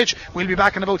staying on the pitch. We'll be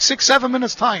back in about 6-7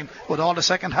 minutes time with all the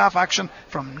second half action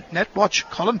from Netwatch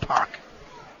Cullen Park.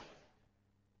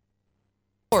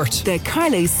 The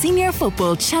Carlow Senior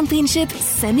Football Championship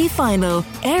semi-final.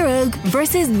 Éire Óg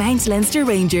versus Mount Leinster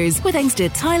Rangers, with thanks to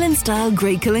Thailand Style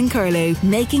Great Cullen Carlow,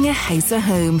 making a house a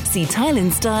home. See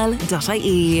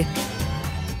thailandstyle.ie.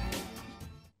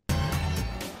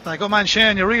 Good man,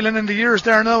 Shane, you're reeling in the years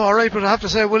there now, alright, but I have to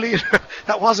say, Willie,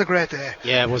 that was a great day.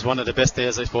 Yeah, it was one of the best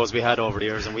days I suppose we had over the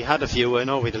years, and we had a few. I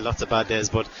know we had lots of bad days,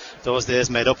 but those days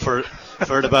made up for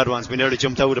the bad ones. We nearly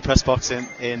jumped out of the press box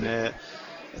in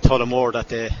Tullamore that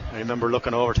day. I remember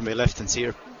looking over to my left and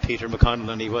seeing Peter McConnell,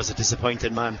 and he was a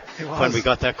disappointed man. When we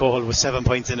got that goal with 7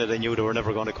 points in it, I knew they were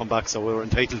never going to come back, so we were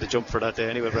entitled to jump for that day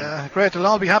anyway. Yeah, great. They'll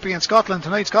all be happy in Scotland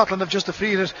tonight. Scotland have just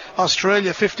defeated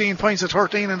Australia 15 points to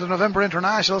 13 in the November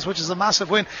Internationals, which is a massive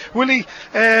win. Willie,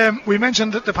 we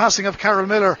mentioned the passing of Carol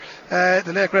Miller,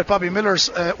 the late great Bobby Miller's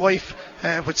wife,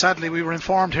 which sadly we were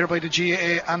informed here by the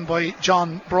GAA and by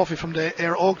John Brophy from the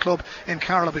Éire Óg Club in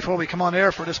Carlow before we come on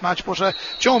air for this match. But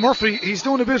Joe Murphy, he's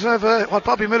doing a bit of what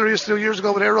Bobby Miller used to do years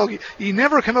ago with Éire Óg. He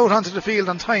never came out onto the field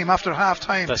on time after half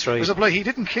time. That's right. It was a play. He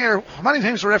didn't care how many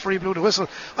times the referee blew the whistle.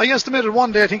 I estimated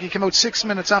one day I think he came out 6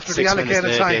 minutes after the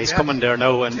allocated time. Yeah, he's coming there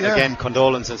now, and again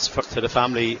condolences to the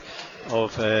family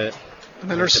of the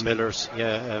Millers.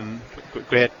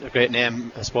 Great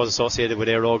name, I suppose, associated with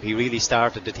Éire Óg. He really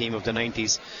started the team of the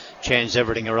 90s, changed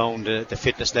everything around. The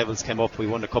fitness levels came up. We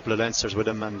won a couple of Leinsters with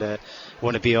him, and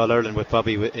won a Be All Ireland with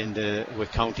Bobby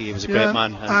with County. He was a great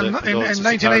man. And in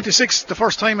 1996, the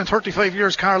first time in 35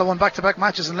 years, Carlow won back-to-back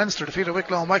matches in Leinster, defeated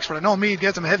Wicklow and Wexford. I know Meath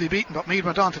gave them a heavy beating, but Meath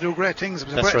went on to do great things. It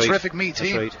was a terrific Meath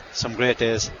team. That's right. Some great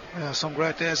days. Yeah, some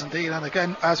great days indeed. And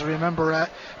again, as I remember,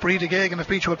 Breda Gagan of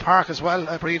Beechwood Park as well.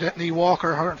 Breda Nee Walker,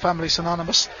 her family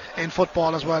synonymous in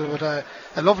football as well, with a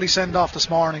lovely send-off this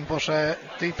morning. But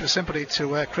deep sympathy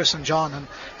to Chris and John,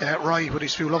 and Roy with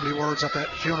his few lovely words at the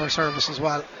funeral service as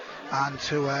well. And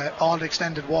to all the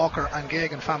extended Walker and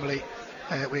Gagan family,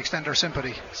 we extend our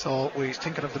sympathy. So we're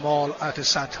thinking of them all at this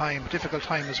sad time, difficult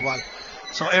time as well.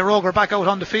 So Éire are back out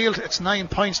on the field. It's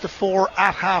 9-4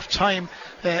 at half time,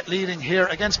 leading here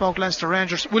against Mount Leinster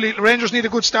Rangers. Rangers need a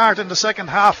good start in the second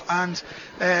half, and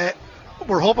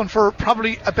we're hoping for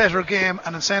probably a better game.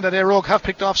 And in saying that, Éire have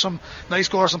picked off some nice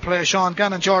scores and play. Sean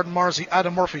Gannon, Jordan Morrissey,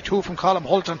 Adam Murphy, 2 from Colm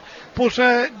Hulton. But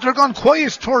they're gone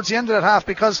quiet towards the end of that half,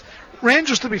 because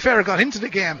Rangers, to be fair, got into the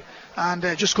game and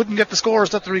just couldn't get the scores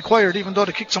that they required, even though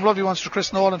they kicked some lovely ones for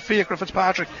Chris Nolan, Fiacre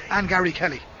Fitzpatrick and Gary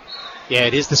Kelly. Yeah,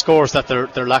 it is the scores that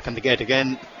they're lacking to get.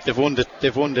 Again, they've won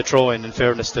the throw-in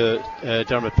fairness to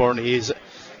Dermot Byrne. He's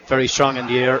very strong in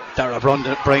the air. Dara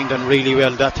Bryan done really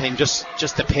well that time. Just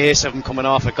the pace of him coming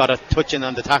off. It got a touch in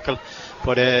on the tackle.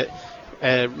 But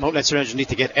Mount Leinster Rangers need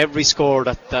to get every score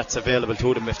that's available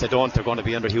to them. If they don't, they're going to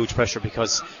be under huge pressure,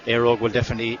 because Éire will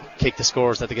definitely kick the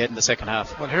scores that they get in the second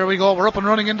half. Well, here we go. We're up and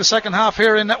running in the second half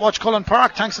here in Netwatch Cullen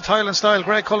Park, thanks to Tile and Style.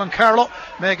 Greg Cullen Carlow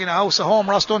making a house of home.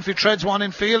 Ross Dunphy treads one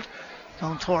in field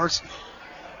down towards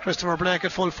Christopher Blake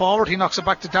at full forward. He knocks it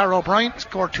back to Darragh O'Brien.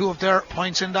 Scored 2 of their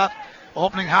points in that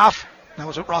opening half. Now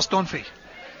it's with Ross Dunphy.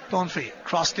 Dunphy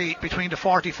crossed between the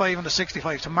 45 and the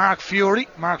 65 to Mark Fury.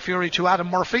 Mark Fury to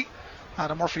Adam Murphy.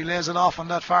 Adam Murphy lays it off on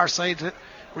that far side to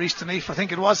Rhys Deneef, I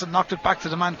think it was, and knocked it back to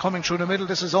the man coming through the middle.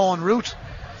 This is Owen Root.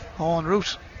 Owen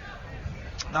Root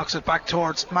knocks it back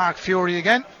towards Mark Fury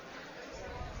again.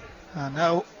 And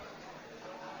now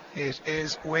it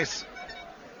is with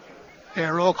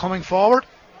Éire coming forward.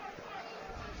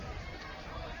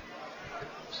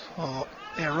 So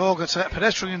Éire gets a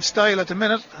pedestrian style at the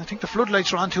minute. I think the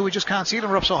floodlights are on too. We just can't see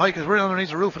them. We're up so high because we're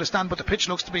underneath the roof of the stand, but the pitch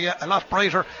looks to be a lot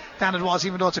brighter than it was,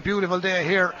 even though it's a beautiful day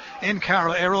here in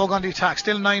Carlow. Éire on the attack,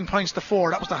 still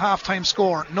 9-4. That was the half-time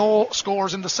score. No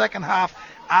scores in the second half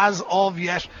as of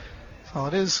yet. So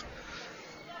it is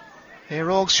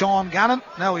Éire's Sean Gannon.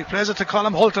 Now he plays it to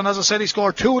Colm Hulton. As I said, he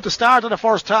scored 2 at the start of the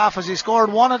first half, as he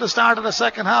scored 1 at the start of the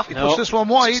second half. He puts this one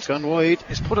wide. It's gone wide.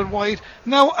 He's put it wide.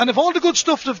 Now, and if all the good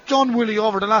stuff they've done, Willie,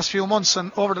 over the last few months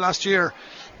and over the last year,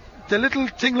 the little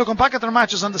thing looking back at their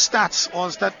matches and the stats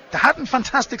was that they hadn't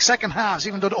fantastic second halves,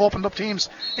 even though they opened up teams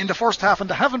in the first half, and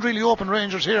they haven't really opened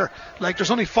Rangers here. Like,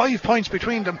 there's only 5 points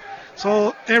between them.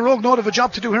 So Éire know they have a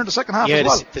job to do here in the second half as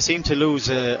well. They seem to lose,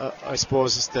 I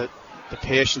suppose, is the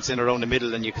patience in around the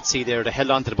middle, and you could see there they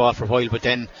held on to the ball for a while, but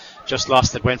then just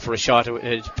lost it, went for a shot.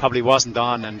 It probably wasn't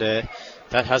on, and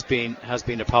that has been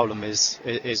a problem, is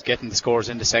getting the scores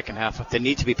in the second half. They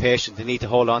need to be patient. They need to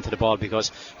hold on to the ball, because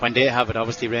when they have it,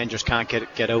 obviously Rangers can't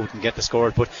get out and get the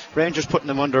scores. But Rangers putting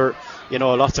them under,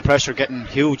 lots of pressure, getting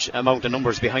huge amount of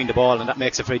numbers behind the ball, and that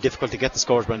makes it very difficult to get the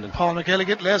scores, Brendan. Paul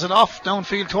McGilligan lays it off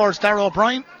downfield towards Darragh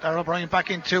O'Brien. Darragh O'Brien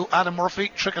back into Adam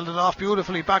Murphy, trickled it off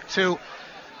beautifully back to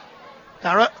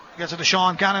Darragh. Gets it to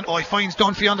Sean Gannon. He finds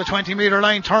Dunphy on the 20-metre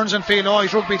line, turns in field.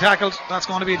 He's rugby tackled. That's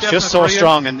going to be a definite. Just so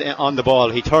strong on the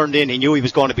ball. He turned in. He knew he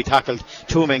was going to be tackled.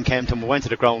 2 men came to him, went to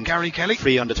the ground. Gary Kelly.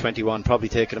 Free on the 21. Probably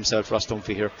taking himself, Ross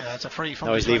Dunphy here. Yeah, it's a free.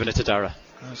 Now he's leaving it to Darragh.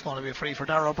 It's going to be a free for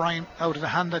Darragh O'Brien. Out of the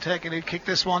hand, I take it. He'll kick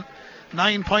this one.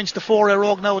 9-4.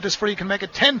 Éire now with this free can make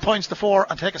it 10-4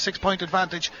 and take a 6-point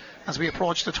advantage as we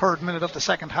approach the 3rd minute of the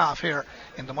second half here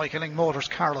in the Michael Lyng Motors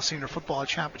Carlow Senior Football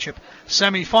Championship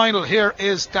semi-final. Here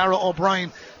is Darragh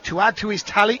O'Brien to add to his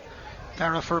tally.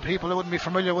 Darragh, for people who wouldn't be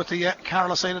familiar with the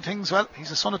Carlow side of things, well, he's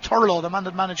the son of Turlough, the man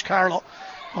that managed Carlow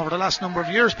over the last number of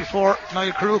years before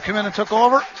Niall Carew came in and took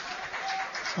over.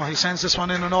 Well, he sends this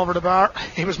one in and over the bar.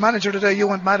 He was manager today. You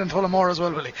went mad in Tullamore as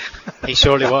well, Willie. He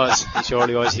surely was.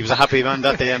 He was a happy man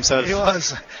that day himself. He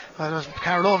was.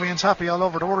 Carlovians happy all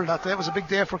over the world that day. It was a big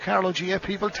day for Carlow GA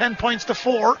people.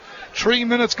 10-4. 3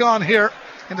 minutes gone here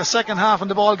in the second half, and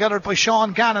the ball gathered by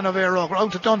Sean Gannon of Éire.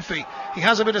 Out to Dunphy. He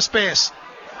has a bit of space.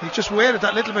 He just waited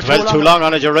that little bit too long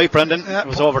on it. You're right, Brendan. Yeah. It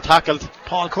was over tackled.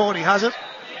 Paul Cody has it.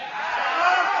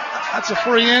 That's a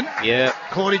free in. Yeah.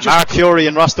 Mark Fury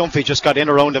and Ross Dunphy just got in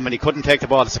around him and he couldn't take the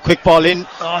ball. It's a quick ball in.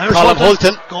 Colm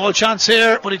Hulton. Goal chance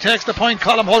here, but he takes the point.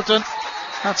 Colm Hulton.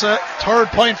 That's a 3rd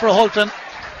point for Hulton.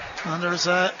 And there's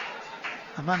a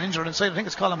man injured inside. I think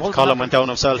it's Colm Hulton. Colm went down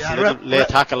himself. Yeah, late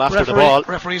tackle after the ball.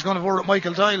 Referee's going to word with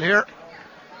Michael Doyle here.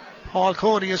 Paul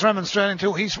Cody is remonstrating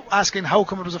too. He's asking how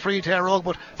come it was a free to Éire,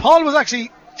 but Paul was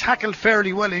actually tackled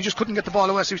fairly well and he just couldn't get the ball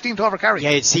away, so he was deemed to overcarry.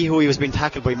 Yeah, you'd see who he was being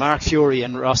tackled by. Mark Fury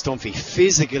and Ross Dunphy,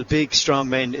 physical, big, strong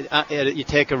men. You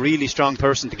take a really strong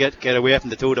person to get away from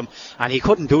the two of them, and he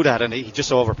couldn't do that, and he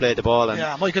just overplayed the ball.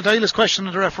 And Michael Doyle is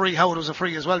questioning the referee how it was a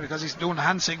free as well, because he's doing the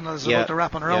hand signals about the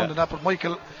wrapping around and that, but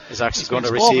Michael is actually going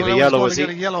to receive a yellow. He's going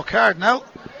to get a yellow card now.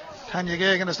 Tanya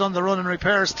Gagan has done the run and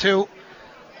repairs to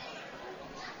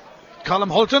Colm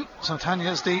Hulton. So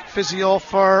Tanya is the physio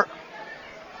for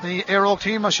the Aero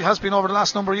team, as she has been over the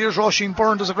last number of years. Roisin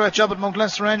Byrne does a great job at Mount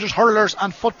Leinster Rangers, hurlers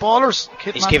and footballers.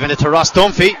 He's giving it to Ross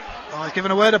Dunphy. He's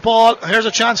giving away the ball. Here's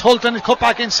a chance. Hulton is cut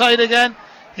back inside again.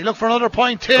 He looked for another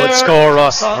point here. Good score,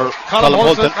 Ross. Colm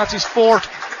Hulton. That's his fourth.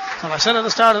 And I said at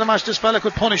the start of the match, this fella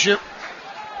could punish you.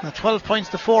 Now 12 points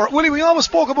to 4. Willie, we always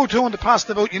spoke about too in the past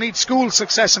about you need school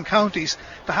success in counties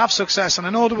to have success, and I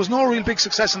know there was no real big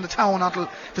success in the town until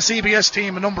the CBS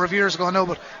team a number of years ago now,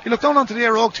 but you look down onto the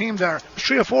Aero team there, there's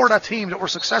 3 or 4 of that team that were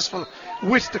successful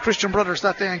with the Christian Brothers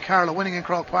that day in Carlow, winning in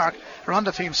Croke Park. They're on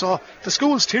the team, so the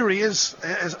school's theory is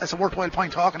a worthwhile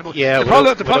point talking about. Yeah,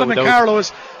 the problem in Carlow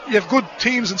is you have good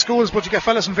teams in schools, but you get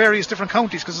fellas in various different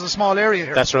counties because it's a small area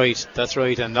here. That's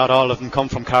right, and not all of them come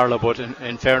from Carlow, but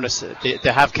in fairness, they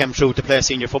have come through to play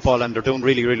senior football and they're doing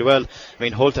really, really well. I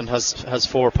mean, Hulton has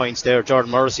 4 points there.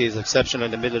 Jordan Morrissey is exceptional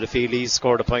in the middle of the field. He's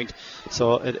scored a point,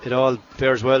 so it all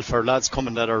bears well for lads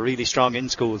coming that are really strong in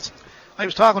schools. I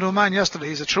was talking to a man yesterday,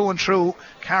 he's a true and true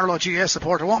Carlow GS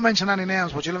supporter. I won't mention any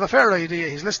names, but you'll have a fair idea.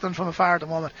 He's listening from afar at the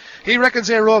moment. He reckons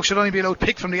Aero should only be allowed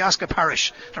picked from the Ascot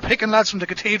parish. They're picking lads from the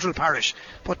Cathedral parish,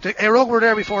 but the Aero were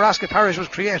there before Ascot parish was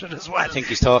created as well. I think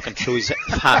he's talking through his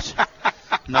hat.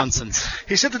 Nonsense.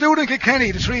 He said the dude in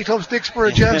Kilkenny, the Three Tubs,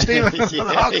 Dixborough, James Stephen.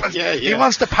 He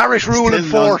wants the parish rule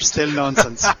enforced. Still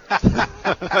nonsense.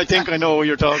 I think I know what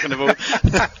you're talking about.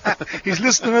 He's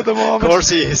listening at the moment. Of course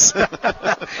he is.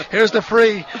 Here's the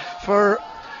free for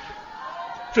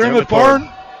Dermot Byrne.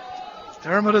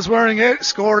 Dermot is wearing it,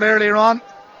 scored earlier on.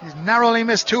 He's narrowly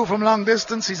missed 2 from long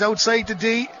distance. He's outside the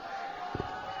D.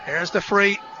 Here's the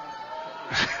free.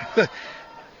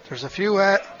 There's a few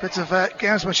bits of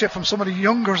gamesmanship from some of the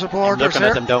younger supporters. I'm looking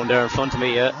at them down there in front of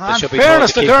me, yeah. And should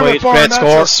fairness to Dermot Byrne, that's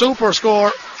a super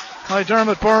score by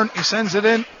Dermot Byrne. He sends it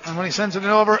in, and when he sends it in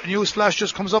over, news flash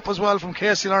just comes up as well from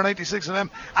KCLR 96 of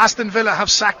them. Aston Villa have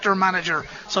sacked their manager.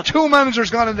 So 2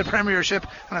 managers gone in the Premiership,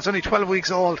 and it's only 12 weeks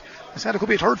old. I said it could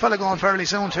be a third fella going fairly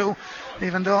soon too,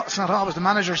 even though it's not always the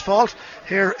manager's fault.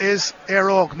 Here is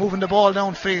Aero moving the ball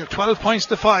downfield. 12 points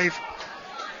to 5.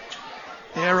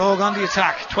 Aero on the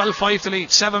attack. 12-5 to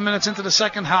lead. 7 minutes into the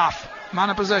second half. Man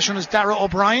in possession is Darragh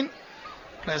O'Brien.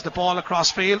 Plays the ball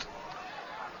across field.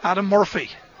 Adam Murphy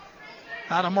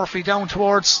down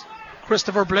towards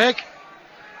Christopher Blake.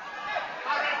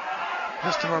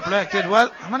 Christopher Blake did well.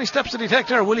 How many steps did he take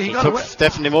there, Willie? He got away.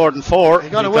 Definitely more than 4. He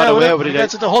got away with it. He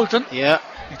gets it to Hulton. Yeah.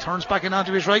 He turns back in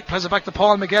onto his right. Plays it back to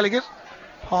Paul McGilligan.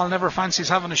 Paul never fancies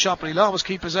having a shot, but he'll always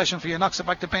keep possession for you. Knocks it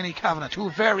back to Benny Kavanagh.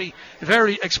 2 very,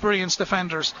 very experienced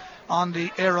defenders on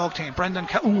the Aero team. Brendan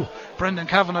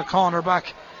Kavanagh corner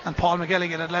back, and Paul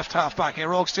McGilligan at left half back.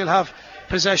 Aero still have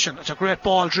possession. It's a great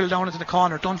ball drilled down into the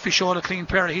corner. Dunphy showed a clean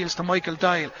pair of heels to Michael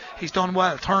Dial. He's done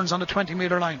well. Turns on the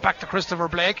 20-metre line. Back to Christopher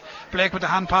Blake. Blake with the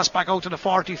hand pass back out to the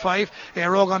 45.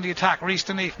 Aero on the attack. Reece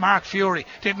Deneath. Mark Fury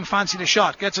didn't fancy the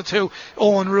shot. Gets it to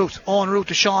Owen Root. Owen Root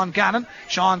to Sean Gannon.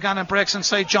 Sean Gannon breaks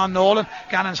inside John Nolan.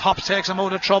 Gannon's hops takes him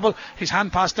out of trouble. His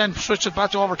hand pass then switches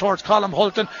back over towards Colm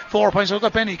Hulton. 4 points. Look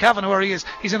at Benny Kavanagh where he is.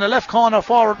 He's in the left corner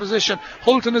forward position.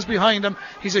 Hulton is behind him.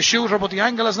 He's a shooter, but the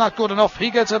angle is not good enough. He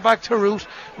gets it back to Root.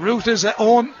 Root is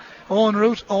Owen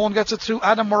Root. Owen gets it to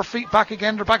Adam Murphy. Back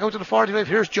again. They're back out to the 45.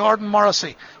 Here's Jordan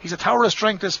Morrissey. He's a tower of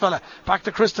strength, this fella. Back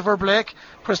to Christopher Blake.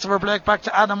 Christopher Blake back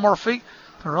to Adam Murphy.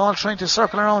 They're all trying to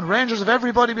circle around. Rangers have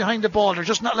everybody behind the ball. They're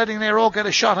just not letting Aero get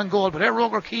a shot on goal, but Aero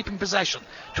are keeping possession.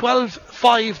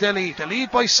 12-5 they lead. They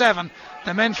lead by 7.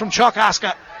 The men from Chalk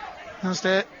Ascot as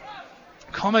they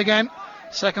come again.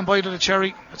 Second bite of the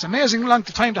cherry. It's amazing long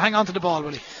time to hang on to the ball,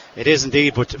 Willie. It is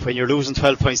indeed, but when you're losing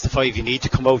 12 points to 5, you need to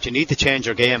come out, you need to change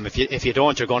your game. If you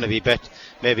don't, you're going to be bet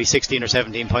maybe 16 or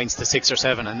 17 points to 6 or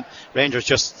 7, and Rangers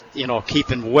just,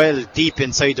 keeping well deep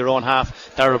inside their own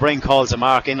half. Darragh O'Brien calls a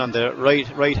mark in on the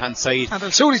right hand side. And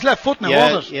it'll suit his left foot now,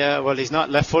 won't it? Yeah, well, he's not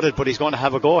left footed, but he's going to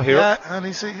have a go here. Yeah, and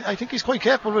I think he's quite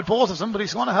capable with both of them, but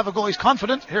he's going to have a go. He's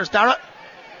confident. Here's Darragh.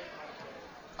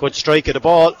 Good strike of the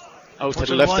ball. Out to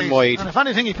the left wide. And wide. And if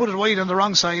anything, he put it wide on the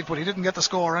wrong side, but he didn't get the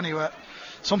score anyway.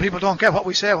 Some people don't get what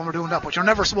we say when we're doing that, but you're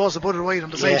never supposed to put it wide on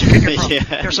the side you kick it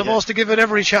from. You're supposed to give it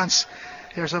every chance.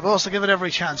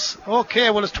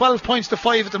 Okay, well, it's 12 points to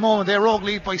 5 at the moment. They Rogue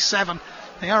lead by 7.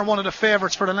 They are one of the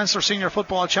favourites for the Leinster Senior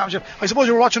Football Championship. I suppose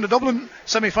you were watching the Dublin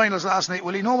semi-finals last night,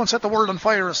 Willie. No one set the world on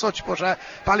fire as such, but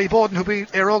Ballyboden, who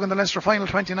beat Aero in the Leinster final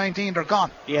 2019, they're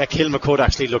gone. Yeah, Kilmacud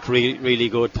actually looked really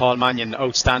good. Paul Mannion,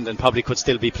 outstanding. Probably could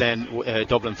still be playing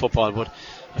Dublin football, but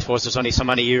I suppose there's only so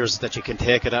many years that you can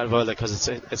take it at, well, because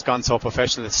it's gone so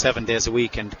professional. It's 7 days a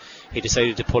week, and he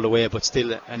decided to pull away, but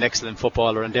still an excellent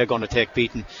footballer, and they're going to take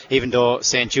beating, even though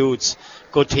St. Jude's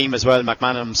good team as well.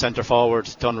 McManam centre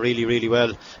forward done really, really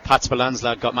well. Pat Spallan's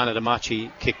lad got man of the match.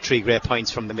 He kicked 3 great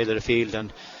points from the middle of the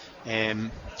field,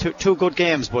 and two good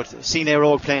games. But seeing Éire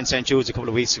Óg playing St. Jude's a couple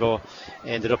of weeks ago,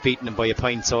 ended up beating them by a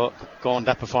point. So going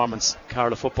that performance,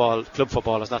 Carlow football, club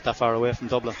football, is not that far away from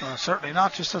Dublin. Certainly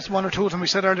not. Just as one or two of them we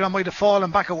said earlier on might have fallen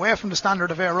back away from the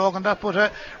standard of Éire Óg and that.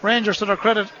 But Rangers, to their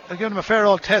credit, have given them a fair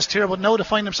old test here. But now they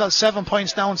find themselves 7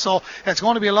 points down. So it's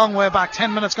going to be a long way back.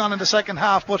 10 minutes gone in the second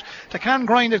half. But they can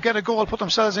grind it, get a goal, put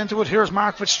themselves into it. Here's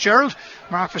Mark Fitzgerald.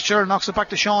 Mark Fitzgerald knocks it back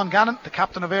to Sean Gannon, the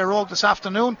captain of Éire Óg this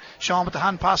afternoon. Sean with the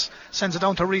hand pass sends it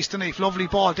down to Reece Deneath. Lovely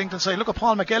ball. Dinkton side. Look at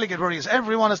Paul McElligott where he is.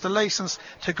 Everyone has the licence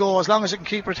to go as long as it can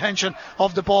keep retention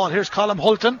of the ball. Here's Colm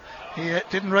Hulton. He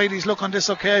didn't ride his luck on this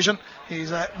occasion.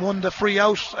 He's won the free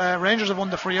out. Rangers have won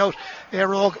the free out. Éire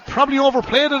Óg probably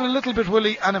overplayed it a little bit,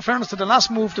 Willie, and in fairness to the last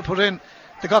move to put in,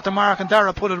 they got the mark and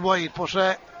Dara put it wide.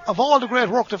 But of all the great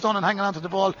work they've done in hanging on to the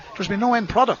ball, there's been no end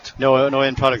product. No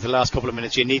end product the last couple of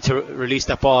minutes. You need to release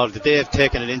that ball. The day of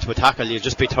taking it into a tackle, you'll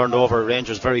just be turned over.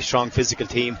 Rangers, very strong physical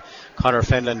team. Conor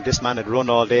Fenlon, this man had run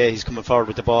all day. He's coming forward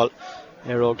with the ball.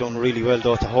 Éire Óg done really well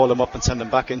though to hold him up and send him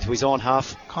back into his own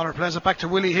half. Conor plays it back to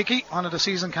Willie Hickey, one of the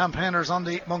season campaigners on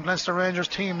the Mount Leinster Rangers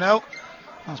team now.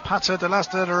 As Pat said, the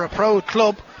last day they're a proud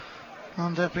club,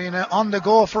 and they've been on the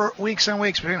go for weeks and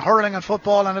weeks between hurling and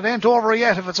football, and it ain't over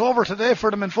yet. If it's over today for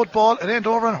them in football, it ain't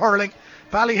over in hurling.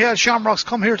 Ballyhale Shamrocks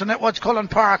come here to Netwatch Cullen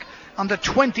Park on the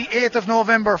 28th of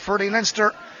November for the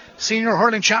Leinster Senior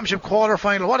Hurling Championship quarter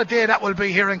final. What a day that will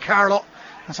be here in Carlow.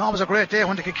 It's always a great day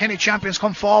when the Kilkenny champions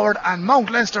come forward, and Mount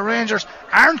Leinster Rangers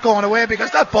aren't going away because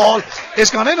that ball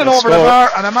is gone in and over the bar,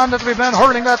 and a man that will be playing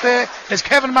hurling that day is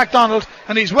Kevin MacDonald,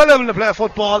 and he's well able to play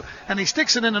football, and he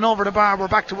sticks it in and over the bar. We're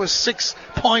back to a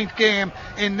 6-point game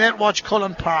in Netwatch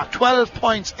Cullen Park. 12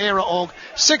 points Éire Óg,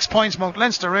 6 points Mount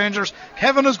Leinster Rangers.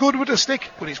 Kevin is good with the stick,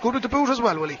 but he's good with the boot as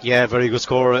well, Willie. Yeah, very good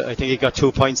scorer. I think he got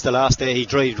 2 points the last day. He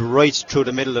drove right through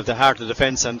the middle of the heart of the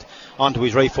defence and onto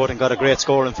his right foot and got a great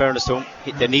score, in fairness to him.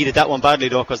 They needed that one badly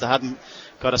though, because they hadn't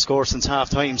got a score since half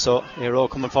time. So Éire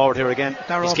Óg coming forward here again.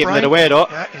 He's giving it away though.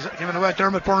 Yeah, he's giving it away.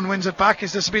 Dermot Byrne wins it back.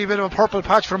 Is this to be a bit of a purple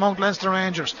patch for Mount Leinster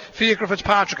Rangers? Fiacre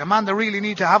Fitzpatrick, a man they really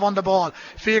need to have on the ball.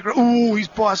 Fiacre, his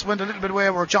boss went a little bit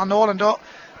wayward. John Nolan though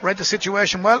read the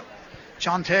situation well.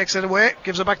 John takes it away,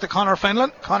 gives it back to Conor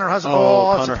Fenlon. Conor has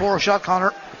it's a poor shot,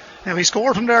 Conor. Now he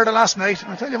scored from there the last night.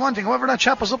 I'll tell you one thing, whoever that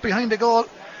chap was up behind the goal,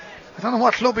 I don't know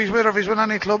what club he's with, or if he's with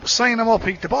any club, sign him up.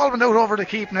 The ball went out over the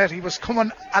keep net. He was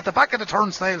coming at the back of the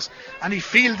turnstiles and he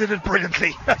fielded it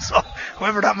brilliantly. So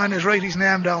whoever that man is, write his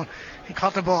name down. He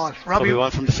caught the ball. Probably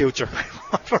one from the future.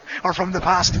 or from the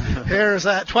past. Here's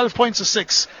 12 points to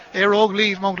 6. Éire Óg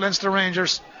lead Mount Leinster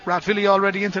Rangers. Rathvilly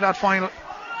already into that final.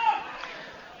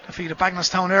 Defeated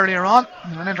Bagnallstown earlier on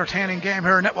in an entertaining game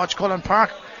here in Netwatch Cullen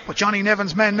Park. But Johnny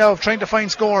Nevin's men now trying to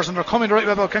find scores, and they're coming the right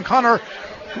way about. Can Conor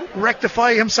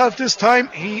rectify himself this time?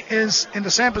 He is in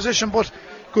the same position, but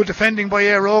good defending by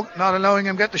Éire Óg, not allowing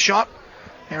him get the shot.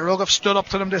 Éire Óg have stood up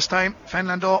to them this time.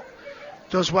 Fenlon though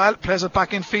does well, plays it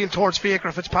back in field towards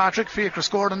Fiacre Fitzpatrick. Fiacre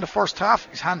scored in the first half.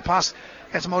 His hand pass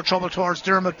gets him out of trouble towards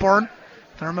Dermot Byrne.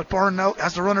 Dermot Byrne now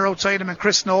has the runner outside him, and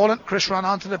Chris Nolan. Chris ran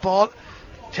onto the ball,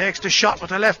 takes the shot with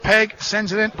the left peg,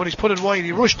 sends it in, but he's put it wide.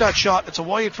 He rushed that shot. It's a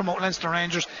wide from Mount Leinster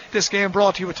Rangers. This game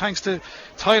brought to you with thanks to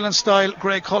Thailand Style,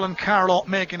 Greg Cullen, Carlow,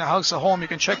 making a house a home. You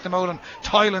can check them out on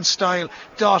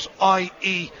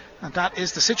thailandstyle.ie. And that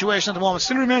is the situation at the moment.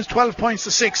 Still remains 12 points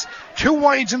to 6. 2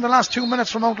 wides in the last 2 minutes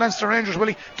for Mount Leinster Rangers,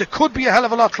 Willie. They could be a hell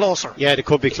of a lot closer. Yeah, they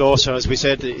could be closer. As we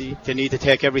said, they need to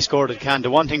take every score they can. The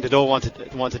one thing they don't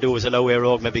want to do is allow Éire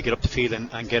Óg maybe get up the field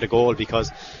and get a goal, because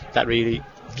that really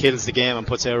kills the game and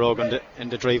puts Éire Óg in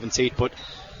the driving seat. But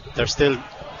they're still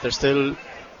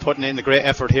putting in the great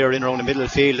effort here in around the middle of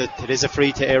the field. It is a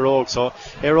free to Éire Óg, so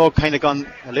Éire Óg kind of gone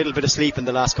a little bit of sleep in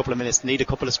the last couple of minutes. Need a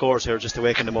couple of scores here just to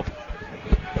waken them up.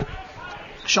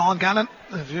 Sean Gannon,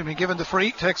 if you've been given the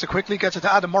free, takes it quickly, gets it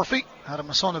to Adam Murphy. Adam,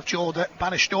 a son of Joe, the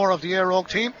banished door of the Éire Óg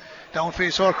team.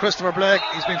 Downfield saw Christopher Blake.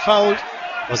 He's been fouled.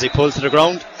 Was he pulled to the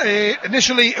ground?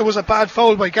 Initially it was a bad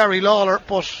foul by Gary Lawler,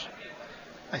 but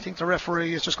I think the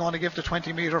referee is just going to give the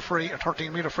 20 metre free or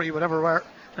 13 metre free, whatever. Where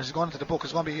there's going into the book,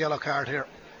 there's going to be a yellow card here.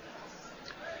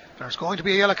 There's going to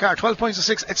be a yellow card. 12 points to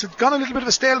 6. It's gone a little bit of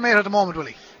a stalemate at the moment,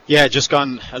 Willie. Yeah, just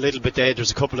gone a little bit dead.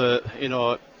 There's a couple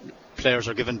of players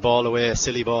are giving ball away,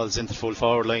 silly balls into the full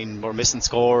forward line. We're missing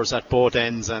scores at both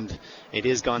ends, and it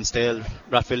is gone stale.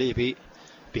 Rathvilly be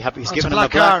happy. He's giving him a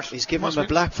black. He's giving him a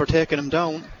black for taking him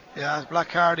down. Yeah, black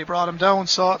card, he brought him down,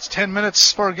 so it's 10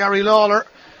 minutes for Gary Lawler.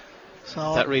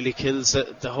 So that really kills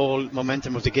the whole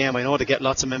momentum of the game. I know they get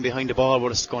lots of men behind the ball,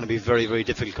 but it's going to be very, very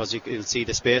difficult because you'll see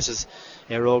the spaces.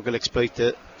 Éire Óg will exploit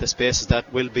the spaces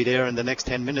that will be there in the next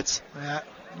 10 minutes. Yeah.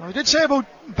 I did say about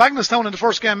Bagenalstown in the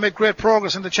first game made great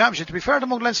progress in the championship. To be fair to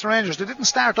Mount Leinster Rangers, they didn't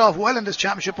start off well in this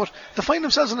championship, but to find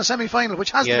themselves in the semi-final,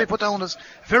 which has to be put down as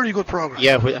very good progress.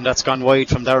 Yeah, and that's gone wide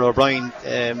from Darragh O'Brien.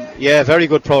 Very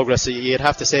good progress. You'd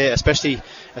have to say, especially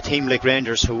a team like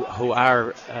Rangers who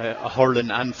are hurling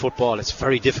and football. It's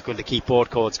very difficult to keep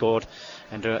both codes going,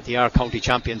 and they are county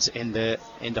champions in the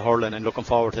hurling, and looking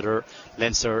forward to their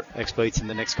Leinster exploits in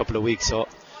the next couple of weeks. So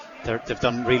they've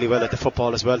done really well at the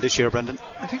football as well this year, Brendan.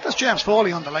 I think there's James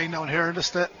Foley on the line down here,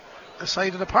 just the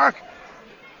side of the park.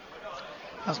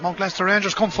 As Mount Leinster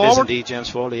Rangers come forward. It is indeed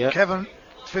James Foley, yeah.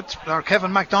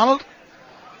 Kevin MacDonald.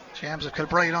 James of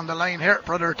Kilbride on the line here.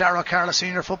 Brother Darragh Carla,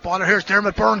 senior footballer. Here's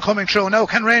Dermot Byrne coming through. Now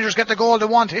can Rangers get the goal they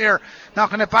want here?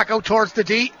 Knocking it back out towards the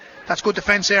D. That's good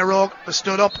defence there, Rogue. They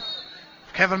stood up.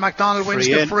 Kevin MacDonald wins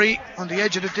the free on the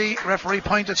edge of the D. Referee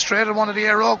pointed straight at one of the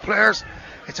Éire Óg players.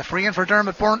 It's a free in for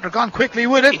Dermot Byrne. They're gone quickly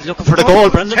with it. He's looking for the goal,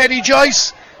 Brendan. Teddy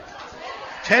Joyce.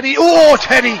 Teddy.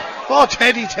 Teddy.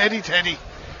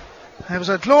 It was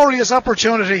a glorious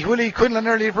opportunity. Willie Quinlan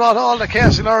nearly brought all the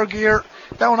KCLR gear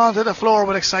down onto the floor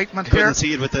with excitement. Couldn't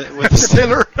see it with the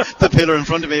pillar. The pillar in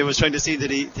front of me. I was trying to see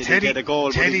did he get a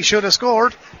goal. Teddy should have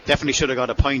scored. Definitely should have got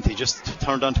a point. He just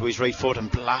turned onto his right foot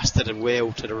and blasted it way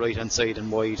out to the right hand side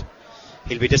and wide.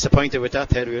 He'll be disappointed with that,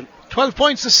 Ted will. 12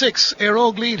 points to 6. Éire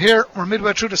Óg lead here. We're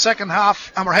midway through the second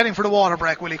half and we're heading for the water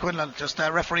break. Willie Quinlan, just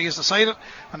referee has decided,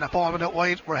 and the ball went out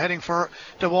wide. We're heading for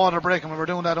the water break, and we were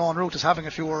doing that en route, is having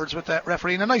a few words with the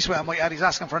referee in a nice way. I might add, he's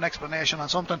asking for an explanation on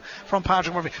something from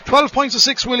Patrick Murphy. 12 points to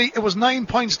 6, Willie. It was 9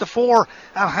 points to 4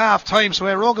 at half time. So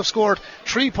Éire Óg have scored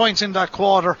 3 points in that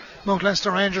quarter. Mount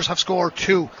Leinster Rangers have scored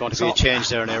 2. Going to be a change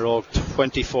there in Éire Óg.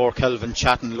 24, Kelvin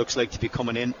Chatton looks like to be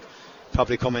coming in.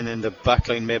 Probably coming in the back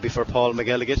line maybe for Paul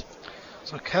McElligott.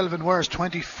 So Kelvin wears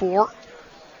 24,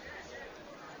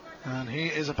 and he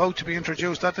is about to be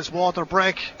introduced at this water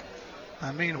break.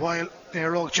 And meanwhile,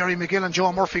 Éire Óg, Jerry McGill and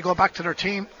Joe Murphy go back to their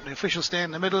team. The officials stay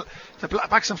in the middle. The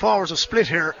backs and forwards have split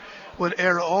here with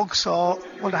Éire Óg. So,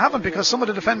 well, they haven't, because some of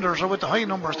the defenders are with the high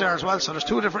numbers there as well. So there's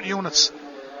 2 different units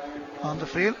on the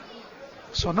field.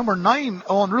 So number 9,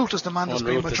 Owen Root, is the man that's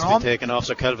been withdrawn. Been taken off,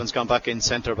 so Kelvin's gone back in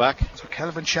centre back. So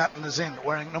Kelvin Chatton is in,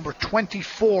 wearing number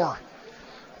 24.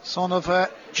 Son of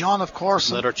John, of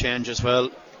course. Another change as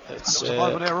well. It's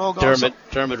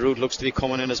Dermot Root looks to be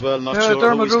coming in as well. Not sure.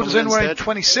 Dermot Root is in wearing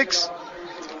 26.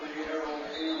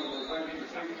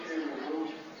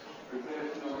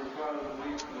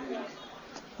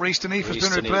 Rhys Deneef has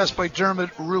been replaced by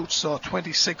Dermot Root, so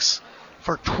 26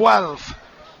 for 12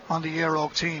 on the Éire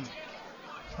Óg team.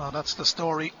 So that's the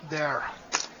story there.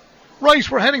 Right,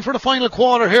 we're heading for the final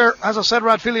quarter here. As I said,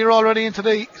 Rathvilly are already into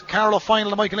the Carlow final,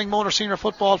 the Michael Lyng Motor Senior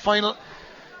Football final.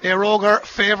 Éire Óg are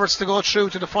favourites to go through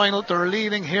to the final. They're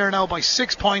leading here now by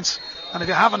 6 points. And if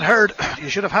you haven't heard, you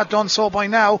should have had done so by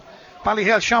now.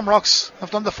 Ballyhale Shamrocks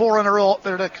have done the 4 in a row.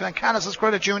 They're the Canasis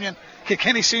Credit Union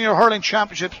Kilkenny Senior Hurling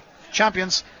Championship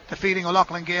champions, defeating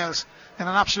O'Loughlin Gales in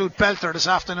an absolute belter this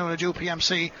afternoon at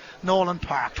UPMC Nolan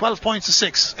Park. 12 points to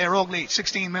 6. Éire Óg lead.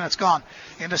 16 minutes gone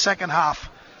in the second half.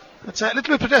 It's a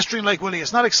little bit pedestrian like, Willie.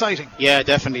 It's not exciting. Yeah,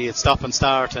 definitely. It's stop and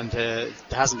start, and there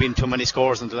hasn't been too many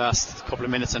scores in the last couple of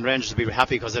minutes, and Rangers will be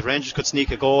happy, because if Rangers could sneak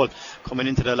a goal coming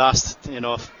into the last 10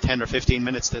 or 15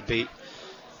 minutes, they'd be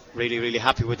really, really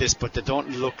happy with this. But they don't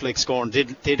look like scoring.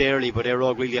 Did early, but Éire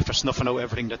Óg really, after snuffing out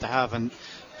everything that they have, and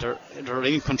they're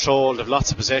in control. They've lots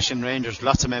of possession. Rangers,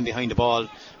 lots of men behind the ball,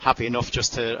 happy enough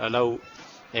just to allow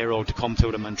Éire Óg to come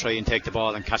to them and try and take the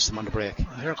ball and catch them on the break.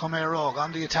 Here come Éire Óg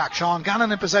on the attack. Sean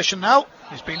Gannon in possession now.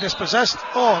 He's been dispossessed.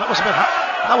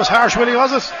 That was harsh, Willie,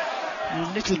 was it?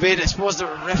 A little bit. I suppose the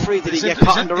referee, did he get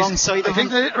caught on the wrong side of him? I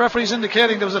think the referee's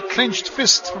indicating there was a clenched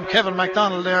fist from Kevin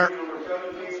MacDonald there.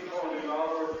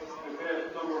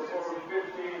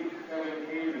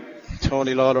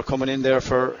 Tony Lawler coming in there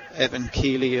for Evan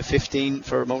Keeley, a 15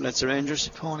 for Mount Leinster Rangers.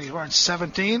 Tony's wearing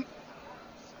 17.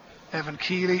 Evan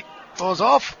Keeley goes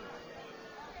off.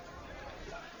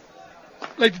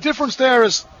 Like, the difference there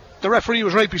is the referee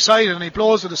was right beside it and he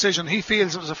blows the decision. He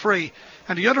feels it was a free.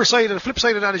 And the other side, the flip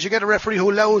side of that, is you get a referee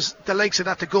who allows the likes of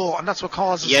that to go, and that's what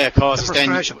causes the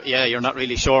frustration. Then, you're not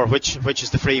really sure which is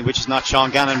the free, which is not.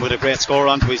 Sean Gannon with a great score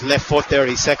onto his left foot there.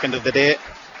 He's second of the day.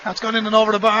 That's gone in and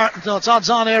over the bar. So it's odds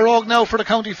on Éire Óg now for the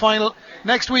county final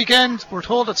next weekend. We're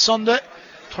told it's Sunday.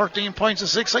 13 points to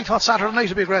 6. I thought Saturday night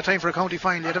would be a great time for a county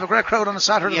final. You'd have a great crowd on a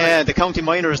Saturday night. Yeah, the county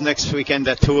minor is next weekend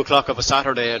at 2 o'clock of a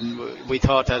Saturday, and we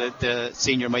thought that the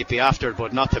senior might be after,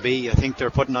 but not to be. I think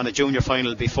they're putting on a junior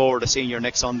final before the senior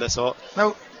next Sunday. So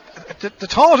now, the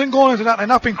thought in going into that, and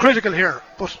not being critical here,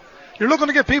 but you're looking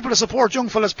to get people to support young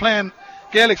fellas playing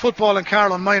Gaelic football in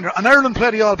Carlow minor, and Ireland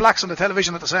play the All Blacks on the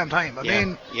television at the same time. I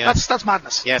mean, that's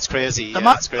madness. Yeah, it's crazy.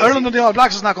 It's crazy. Ireland and the All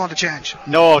Blacks is not going to change.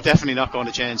 No, definitely not going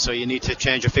to change. So you need to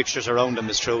change your fixtures around them.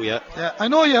 It's true. Yeah. I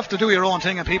know you have to do your own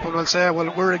thing, and people will say,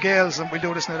 "Well, we're a Gaels and we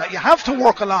do this and that." You have to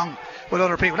work along with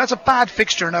other people. That's a bad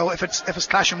fixture now if it's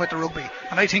clashing with the rugby,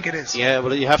 and I think it is. Yeah,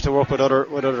 well, you have to work with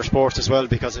other sports as well,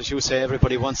 because as you say,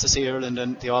 everybody wants to see Ireland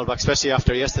and the All Blacks, especially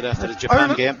after the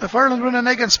Japan game. If Ireland win an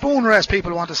egg and spoon race,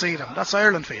 people want to see them. That's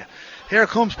Ireland for you. Here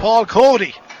comes Paul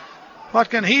Cody. What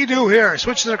can he do here?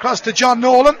 Switches it across to John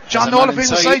Nolan. John Nolan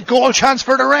feeds inside. Goal chance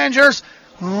for the Rangers.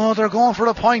 Oh, they're going for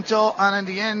the point though, and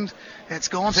in the end, it's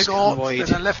going to go to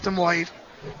the left and wide.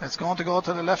 It's going to go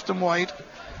to the left and wide.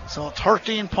 So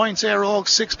 13 points Éire Óg,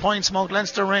 6 points Mount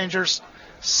Leinster Rangers,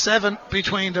 7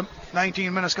 between them.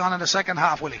 19 minutes gone in the second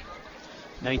half, Willie.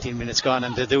 19 minutes gone,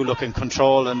 and they do look in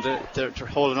control, and they're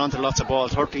holding on to lots of ball.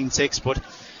 13-6, but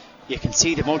you can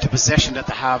see the amount of possession that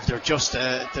they have. They're just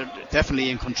they're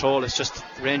definitely in control. It's just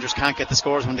the Rangers can't get the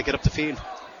scores when they get up the field.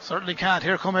 Certainly can't.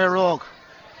 Here come Éire Óg.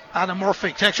 Adam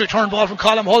Murphy takes a return ball from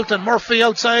Colm Hulton. Murphy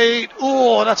outside.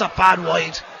 Oh, that's a bad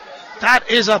wide. That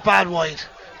is a bad wide.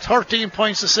 13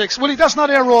 points to 6. Willie, that's not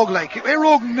Éire Óg like. Éire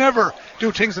Óg never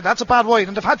do things that's a bad wide,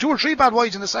 and they've had 2 or 3 bad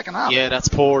wides in the second half. Yeah, that's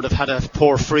poor. They've had a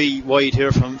poor free wide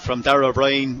here from Darragh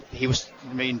O'Brien.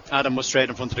 Adam was straight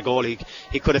in front of the goal. He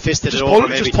could have fisted it over,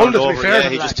 maybe turned over. Yeah,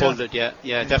 he just pulled it.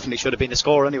 Yeah, definitely should have been a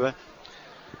score anyway.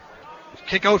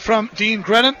 Kick out from Dean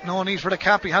Grennan. No need for the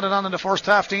cap. He had it on in the first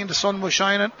half. Dean, the sun was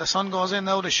shining. The sun goes in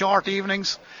now. The short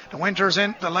evenings. The winter's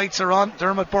in. The lights are on.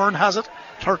 Dermot Byrne has it.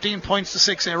 13 points to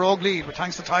 6. Éire Óg lead with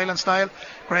thanks to Thailand Style.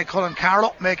 Greg Cullen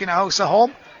Carlow making a house at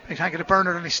home. Big thank you to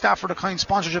Bernard and his staff for the kind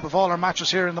sponsorship of all our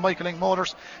matches here in the Michael Lyng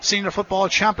Motors Senior Football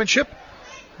Championship.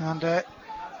 And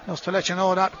just to let you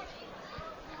know that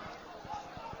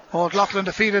O'Loughlin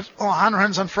defeated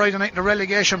O'Hanrahan's on Friday night in the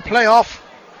relegation playoff.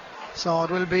 So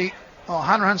it will be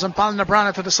O'Hanrahan's and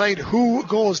Ballinabranna to decide who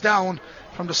goes down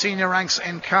from the senior ranks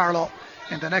in Carlow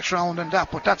in the next round and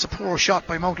that. But that's a poor shot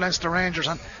by Mount Leinster Rangers,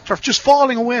 and they're just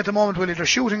falling away at the moment, Willie. Their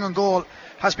shooting on goal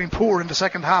has been poor in the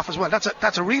second half as well.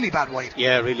 That's a really bad wide.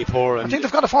 Yeah, really poor. And I think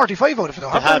they've got a 45 out of it.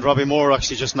 They had Robbie Moore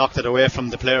actually just knocked it away from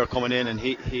the player coming in, and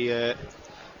he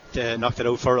knocked it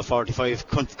out for a 45.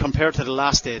 Compared to the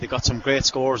last day, they got some great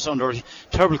scores under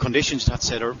terrible conditions.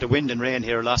 That's it. The wind and rain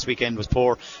here last weekend was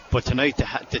poor, but tonight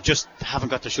they just haven't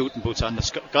got the shooting boots on. They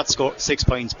got 6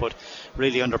 points, but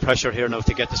really under pressure here now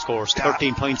to get the scores.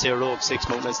 13 points Éire Óg, 6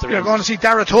 Mount Leinster. You're going to see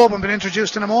Dara Tobin being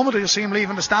introduced in a moment. You'll see him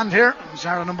leaving the stand here. He's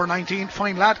Dara number 19,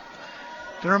 fine lad.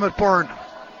 Dermot Byrne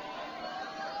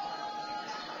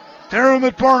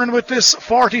with this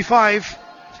 45.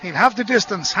 He'll have the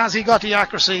distance. Has he got the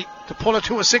accuracy to pull it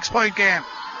to a 6-point game?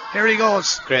 Here he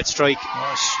goes. Great strike.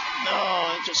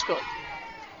 No, just got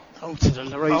out to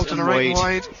the right and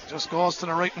wide. Just goes to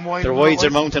the right and wide. Their wides are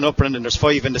mounting up, Brendan. There's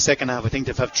 5 in the second half. I think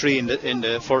they've had 3 in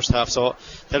the first half. So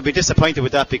they'll be disappointed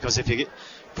with that, because if you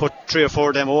put 3 or 4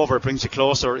 of them over, it brings you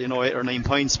closer, 8 or 9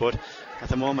 points. But at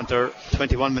the moment, they're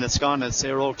 21 minutes gone. It's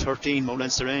Éire Óg 13, Mount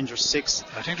Leinster Rangers 6.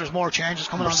 I think there's more changes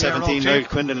coming on. 17, Niall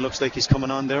Quinlan looks like he's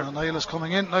coming on there. Niall is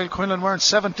coming in. Niall Quinlan wearing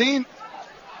 17.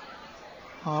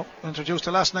 Introduced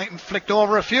to last night and flicked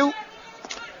over a few.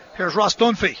 Here's Ross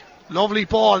Dunphy. Lovely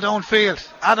ball downfield.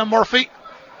 Adam Murphy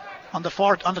on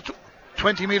the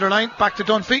 20 metre line. Back to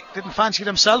Dunphy. Didn't fancy it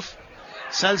himself.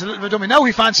 Sells a little bit dummy. Now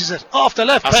he fancies it. Off the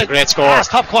left. That's a great score. That's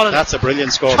top quality. That's a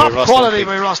brilliant score. Top by Ross quality Dunphy.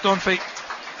 by Ross Dunphy.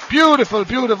 Beautiful,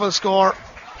 beautiful score.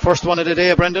 First one of the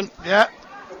day, Brendan. Yeah.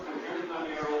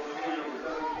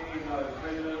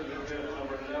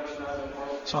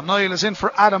 So Niall is in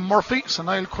for Adam Murphy. So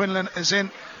Niall Quinlan is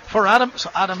in for Adam. So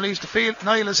Adam leaves the field.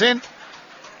 Niall is in.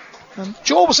 And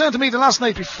Joe was saying to me the last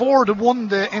night before they won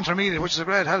the intermediate, which is a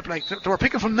great help, like they were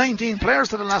picking from 19 players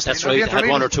to the last night. That's right, they had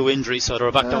 1 or 2 injuries, so they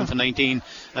were back down to 19.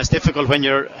 That's difficult when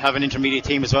you have an intermediate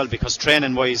team as well, because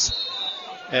training wise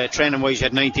you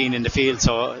had 19 in the field,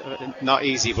 so not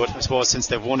easy. But I suppose since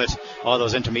they've won it, all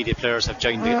those intermediate players have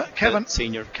joined the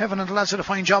senior. Kevin and the lads did a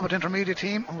fine job at the intermediate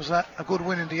team. It was a good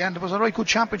win in the end. It was a right good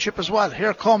championship as well.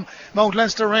 Here come Mount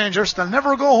Leinster Rangers. They'll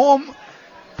never go home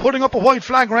putting up a white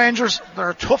flag. Rangers, they're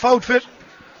a tough outfit.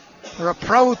 They're a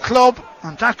proud club,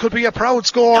 and that could be a proud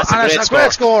score. That's a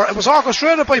great score. It was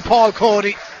orchestrated by Paul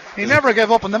Cody. He never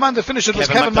gave up, and the man that finished it was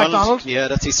Kevin MacDonald. Yeah,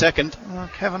 that's his second.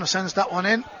 Kevin sends that one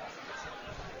in.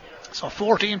 So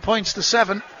 14 points to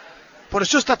 7. But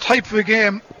it's just that type of a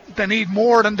game. They need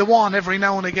more than the one every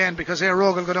now and again, because Éire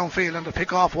Óg will go downfield and they'll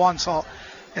pick off one. So,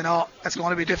 it's going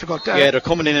to be difficult. Yeah, they're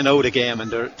coming in and out of the game,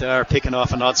 and they're picking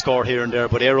off an odd score here and there.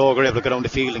 But Éire Óg are able to go down the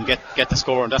field and get the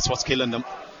score, and that's what's killing them.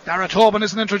 Dara Tobin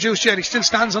isn't introduced yet. He still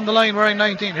stands on the line wearing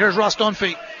 19. Here's Ross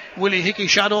Dunphy. Willie Hickey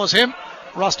shadows him.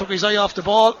 Ross took his eye off the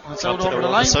ball. It's out over the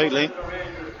line. Sideline.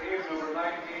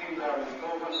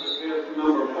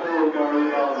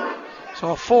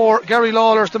 So 4, Gary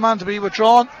Lawler's the man to be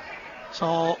withdrawn.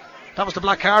 So that was the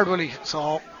black card, Willie.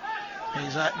 So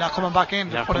he's not coming back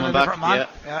in. Put in a different man.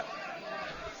 Yeah.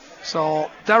 So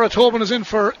Dara Tobin is in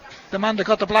for the man that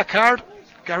got the black card,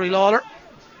 Gary Lawler.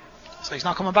 So he's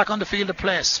not coming back on the field of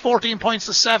play. 14 points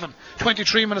to 7.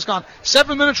 23 minutes gone.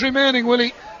 7 minutes remaining,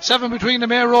 Willie. 7 between the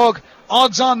Éire Óg.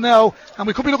 Odds on now. And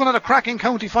we could be looking at a cracking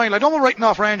county final. I don't want writing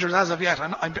off Rangers as of yet.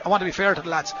 I want to be fair to the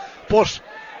lads. But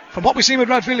from what we've seen with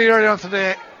Rathvilly earlier on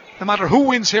today, no matter who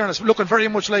wins here, and it's looking very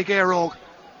much like Éire Óg,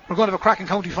 we're going to have a cracking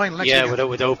county final next weekend. Yeah,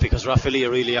 without, because Rathvilly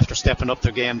are really after stepping up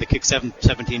their game. They kicked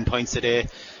 17 points today.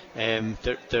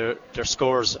 Their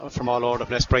scores from all over the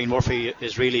place. Brian Murphy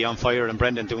is really on fire, and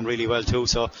Brendan doing really well too,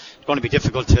 so it's going to be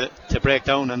difficult to break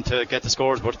down and to get the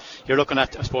scores. But you're looking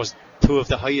at, I suppose, two of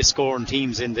the highest scoring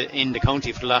teams in the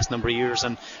county for the last number of years,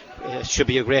 and it should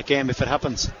be a great game if it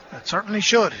happens. It certainly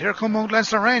should. Here come Mount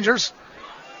Leinster Rangers.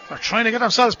 They're trying to get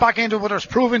themselves back into it, but it's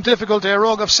proving difficult. Éire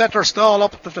Óg have set their stall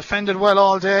up. They've defended well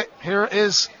all day. Here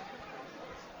is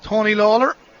Tony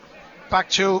Lawler back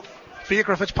to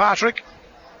Fiacre Fitzpatrick.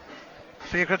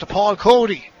 Fiacre to Paul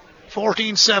Cody.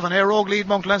 14-7. Éire Óg lead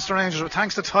Mount Leinster Rangers with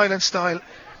thanks to Thailand Style.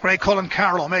 Greg Cullen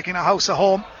Carroll making a house at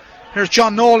home. Here's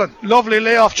John Nolan. Lovely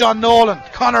layoff, John Nolan.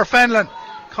 Conor Fenlon.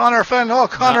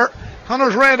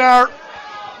 Conor's radar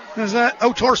is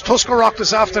out towards Tuscarrock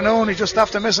this afternoon. He just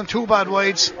after missing 2 bad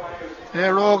wides.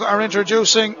 Éire Óg are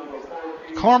introducing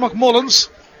Cormac Mullins.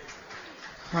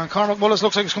 And Cormac Mullins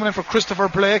looks like he's coming in for Christopher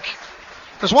Blake.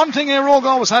 There's one thing Éire Óg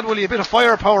always had, Willie, a bit of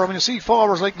firepower. When you see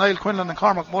forwards like Niall Quinlan and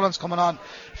Cormac Mullins coming on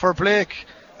for Blake,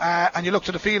 and you look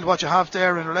to the field, what you have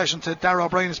there in relation to Darragh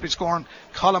O'Brien has been scoring.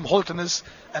 Colm Hulton is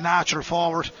a natural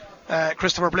forward.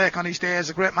 Christopher Blake on his day is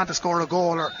a great man to score a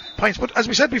goal or points. But as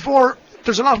we said before,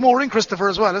 there's a lot more in Christopher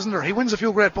as well, isn't there? He wins a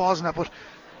few great balls in that, but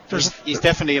he's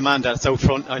definitely a man that's out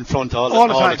front all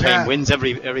the time. Yeah. Wins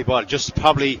every ball. Just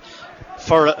probably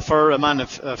for a man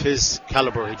of his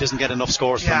calibre, he doesn't get enough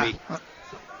scores from me.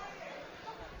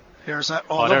 Here's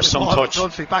there's some touch.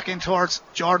 Dunphy back in towards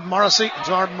Jordan Morrissey.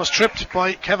 Jordan was tripped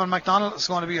by Kevin MacDonald. It's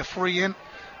going to be a free in,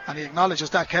 and he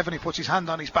acknowledges that. Kevin, he puts his hand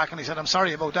on his back and he said, I'm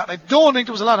sorry about that. I don't think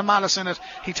there was a lot of malice in it.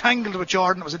 He tangled with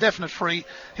Jordan. It was a definite free.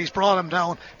 He's brought him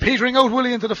down. Petering out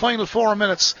Willie into the final 4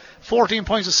 minutes. 14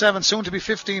 points to 7, soon to be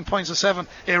 15 points to 7.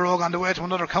 Éire Óg on the way to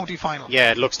another county final.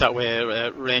 Yeah, it looks that way.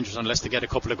 Rangers, unless they get a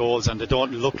couple of goals, and they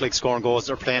don't look like scoring goals,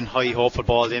 they're playing high hopeful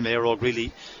ball. Éire Óg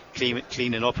really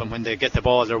cleaning up, and when they get the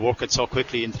ball, they're working so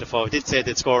quickly into the forward. I did say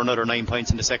they'd score another 9 points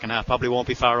in the second half. Probably won't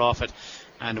be far off it,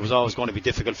 and it was always going to be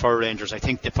difficult for Rangers. I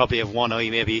think they probably have one eye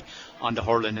maybe on the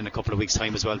hurling in a couple of weeks'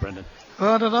 time as well, Brendan.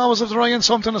 Well, they always have to try in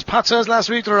something. As Pat says last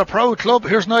week, they're a proud club.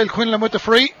 Here's Niall Quinlan with the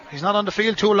free. He's not on the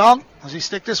field too long as he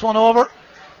stick this one over.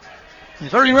 He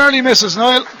very rarely misses,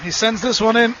 Niall. He sends this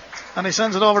one in and he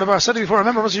sends it over the bar. I said it before, I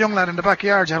remember I was a young lad in the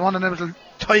backyard. You had one of them little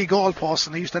tie goalposts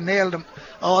and he used to nail them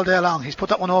all day long. He's put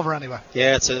that one over anyway.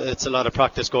 Yeah, it's a lot of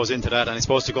practice goes into that, and I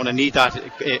suppose they're going to need that,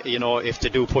 if they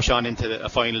do push on into a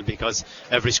final, because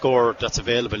every score that's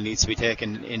available needs to be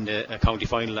taken in the county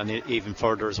final and even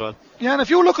further as well. Yeah, and if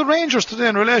you look at Rangers today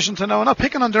in relation to now, I'm not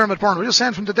picking on Dermot Byrne, we're just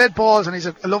saying from the dead balls, and he's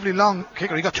a lovely long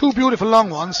kicker. He got 2 beautiful long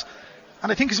ones,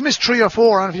 and I think he's missed 3 or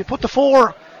 4, and if you put the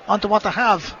 4 onto what they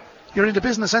have, you're in the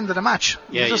business end of the match.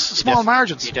 Yeah, just small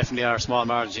margins. You definitely are small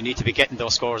margins. You need to be getting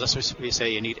those scores. That's what we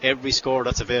say. You need every score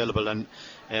that's available, and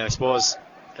I suppose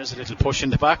there's a little push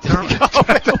in the back. It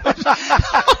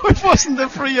wasn't a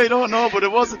free, I don't know, but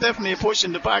it was definitely a push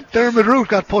in the back. Dermot Root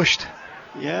got pushed.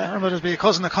 Yeah. Dermot is be a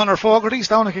cousin of Conor Fogarty. He's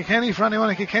down in Kilkenny, for anyone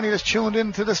in Kilkenny that's tuned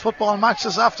into this football match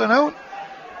this afternoon.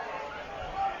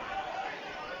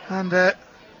 And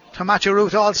to match a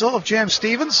route also of James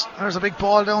Stevens. There's a big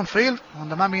ball downfield on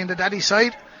the mammy and the daddy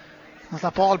side. As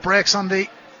that ball breaks on the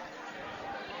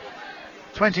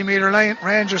 20 metre line,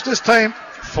 Rangers this time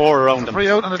 4 around them. 3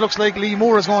 out, and it looks like Lee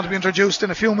Moore is going to be introduced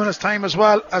in a few minutes' time as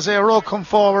well, as Éire Óg come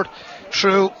forward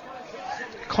through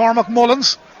Cormac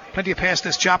Mullins. Plenty of pace,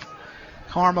 this chap.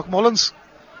 Cormac Mullins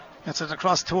gets it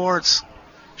across towards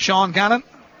Sean Gannon.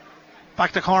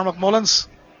 Back to Cormac Mullins.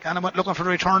 Gannon went looking for the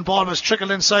return ball, was trickled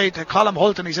inside to Colm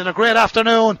Hulton. He's had a great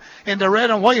afternoon in the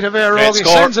red and white of Éire Óg. He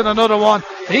sends in another one.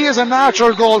 He is a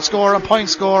natural goal scorer and point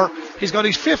scorer. He's got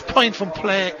his 5th point from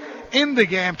play in the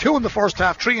game, 2 in the first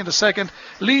half, 3 in the second.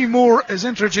 Lee Moore is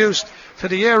introduced to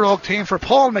the Éire Óg team for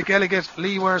Paul McElligott.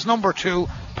 Lee wears number 2,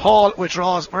 Paul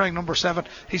withdraws wearing number 7.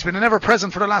 He's been an ever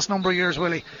present for the last number of years,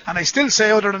 Willie, and I still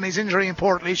say, other than his injury in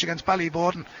Portlaoise against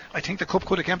Ballyboden, I think the cup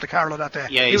could have come to Carlow that day.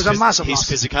 Yeah, he was a massive his loss.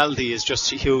 physicality is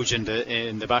just huge in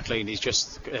the back line. He's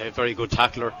just a very good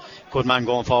tackler, good man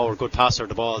going forward, good passer of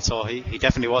the ball, so he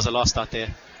definitely was a loss that day.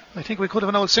 I think we could have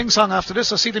an old sing-song after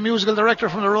this. I see the musical director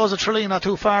from the Rose of Tralee not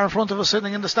too far in front of us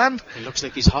sitting in the stand. It looks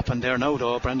like he's hopping there now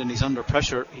though, Brendan. He's under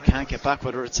pressure, he can't get back,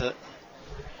 whether it's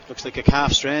looks like a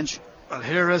calf strange. Well,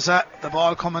 here is the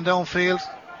ball coming downfield.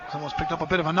 Someone's picked up a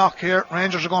bit of a knock here.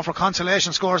 Rangers are going for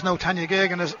consolation scores now. Tanya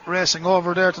Gagan is racing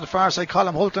over there to the far side.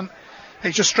 Colm Hulton,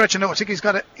 he's just stretching out. I think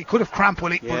he could have cramped,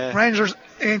 Willie, but Rangers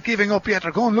ain't giving up yet.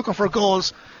 They're going looking for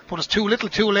goals, but it's too little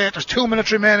too late. There's 2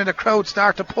 minutes remaining. The crowd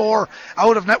start to pour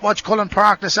out of Netwatch Cullen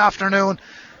Park this afternoon.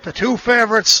 The 2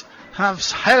 favourites have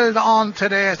held on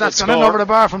today. That's gone in over the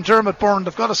bar from Dermot Byrne.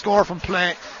 They've got a score from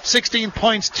play. 16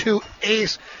 points to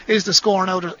 8 is the score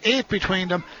now. There's 8 between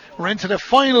them. We're into the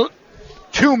final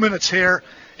 2 minutes here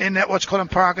in Netwatch Cullen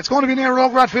Park. It's going to be an Éire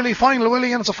Óg Rathvilly final,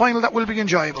 Willie, and it's a final that will be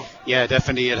enjoyable. Yeah,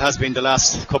 definitely. It has been the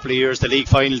last couple of years, the league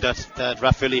final that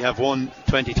Rathvilly have won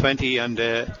 2020, and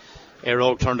Éire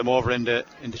Óg turned them over in the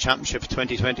championship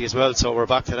 2020 as well. So we're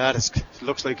back to that. It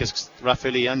looks like it's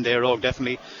Rathvilly and Éire Óg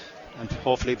definitely, and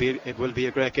hopefully it will be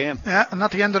a great game. Yeah, and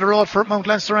not the end of the road for Mount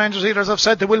Leinster Rangers either. As I've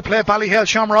said, they will play Ballyhale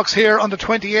Shamrocks here on the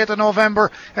 28th of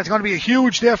November. It's going to be a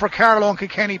huge day for Carlow and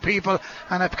Kilkenny people,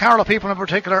 and Carlow people in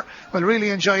particular will really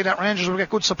enjoy that. Rangers will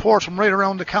get good support from right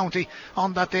around the county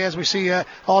on that day, as we see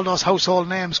all those household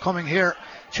names coming here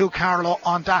to Carlow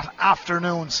on that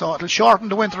afternoon. So it'll shorten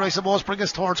the winter, I suppose, bring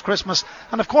us towards Christmas.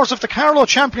 And of course, if the Carlow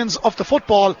champions of the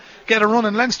football get a run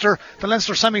in Leinster, the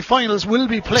Leinster semi-finals will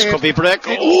be played. This could be break.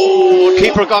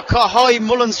 Keeper got caught high.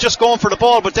 Mullins just going for the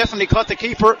ball, but definitely caught the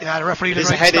keeper. Yeah, the referee did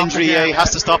a head injury. He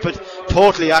has to stop it.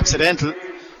 Totally accidental.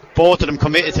 Both of them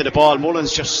committed to the ball.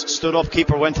 Mullins just stood up.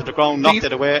 Keeper went to the ground, knocked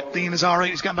it away. Dean is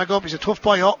alright. He's getting back up. He's a tough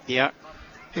boy up. Yeah.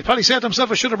 He probably said to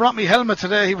himself, I should have brought my helmet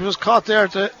today. He was caught there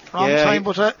at the wrong time,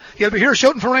 but he'll be here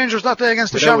shooting for Rangers that day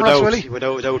against the Shamrocks, Willie.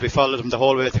 Without doubt, we followed them the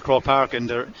whole way to Croke Park, and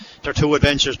their 2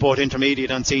 adventures, both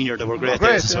intermediate and senior, they were great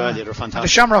days as well. They're fantastic. And the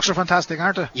Shamrocks are fantastic,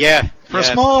 aren't they? Yeah. For a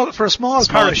small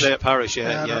parish. Parish,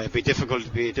 it'd be difficult.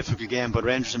 It'd be a difficult game, but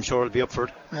Rangers, I'm sure, will be up for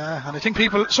it. Yeah, and I think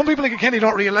some people in Kilkenny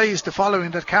don't realise the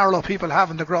following that Carlow people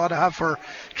have and the Garda have for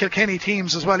Kilkenny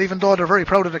teams as well, even though they're very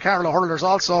proud of the Carlow hurlers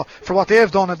also for what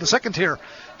they've done at the second tier.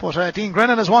 But Dean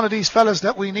Grennan is one of these fellas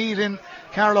that we need in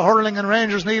Carlow hurling, and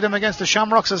Rangers need him against the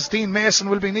Shamrocks, as Dean Mason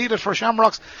will be needed for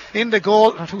Shamrocks in the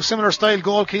goal. 2 similar style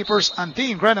goalkeepers, and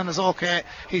Dean Grennan is okay.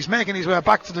 He's making his way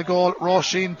back to the goal.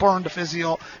 Roisin Byrne, the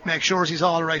physio, make sure he's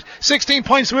all right. 16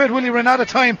 points away, Willie, ran out of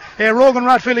time. Rogan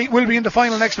Rathvilly will be in the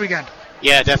final next weekend.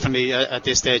 Yeah, definitely. At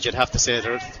this stage, you'd have to say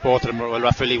that both of them are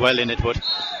Rathvilly well in it, but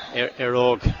Éire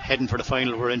Óg heading for the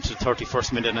final. We're into the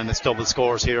 31st minute and it's double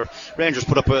scores here. Rangers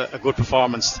put up a good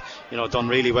performance, done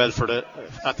really well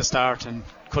at the start, and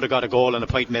could have got a goal and a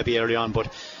point maybe early on,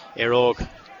 but Éire Óg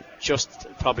just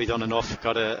probably done enough,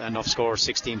 got enough scores,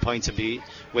 16 points, and be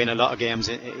win a lot of games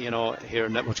here in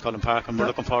Netwatch Cullen Park, and we're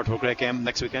looking forward to a great game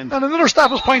next weekend. And another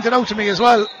stat was pointed out to me as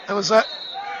well. It was there'll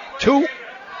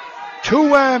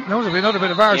be another bit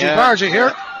of Bargy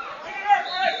here.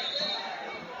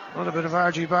 Another bit of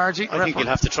Bargy. I think he'll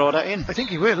have to throw that in. I think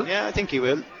he will. Yeah, I think he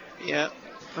will. Yeah.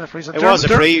 It was a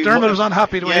free. Dermot was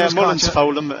unhappy the way he was Mullins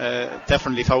fouled him,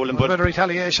 definitely fouled him. But a bit of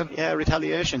retaliation. Yeah,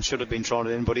 retaliation should have been thrown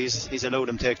in, but he's allowed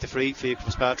him to take the free for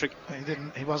Fitzpatrick.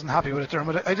 He wasn't happy with it,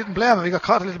 Dermot. I didn't blame him. He got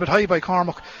caught a little bit high by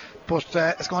Cormac, but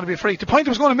it's going to be a free. The point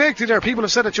I was going to make to you there, people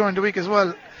have said it during the week as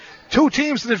well. 2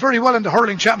 teams that did very well in the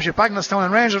hurling championship, Bagenalstown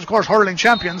and Rangers, of course, hurling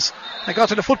champions. They got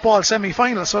to the football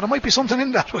semi-final, so there might be something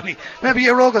in that, Willie. Maybe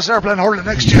Éire Óg will start playing hurling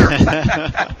next year.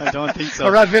 I don't think so.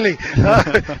 Or Rathvilly.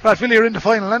 Rathvilly are in the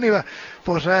final anyway.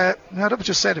 But that was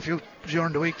just said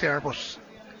during the week there, but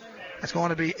it's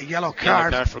going to be a yellow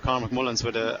card. Yellow card for Cormac Mullins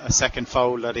with a second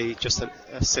foul, that he just a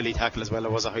silly tackle as well.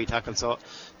 It was a high tackle, so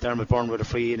Dermot Byrne with a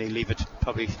free, and he'll leave it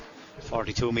probably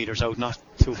 42 metres out, not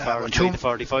too far inside the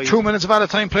 45. 2 minutes of added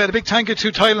time played. A big thank you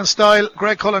to Tylen Style,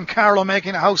 Greg Cullen, Carlow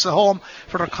making a house at home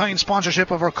for their kind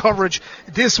sponsorship of our coverage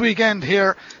this weekend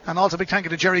here, and also a big thank you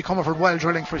to Jerry Comerford Wild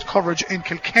Drilling for his coverage in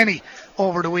Kilkenny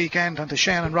over the weekend, and to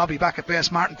Shane and Robbie back at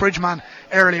base, Martin Bridgman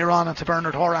earlier on, and to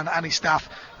Bernard Horan and his staff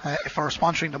for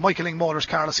sponsoring the Michael Lyng Motors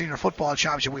Carlow Senior Football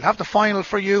Championship. We'll have the final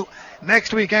for you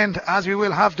next weekend, as we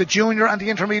will have the junior and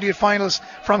the intermediate finals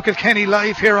from Kilkenny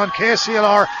live here on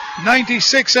KCLR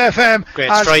 96 FM. Great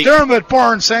as strike. Dermot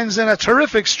Byrne sends in a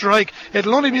terrific strike.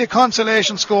 It'll only be a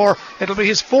consolation score. It'll be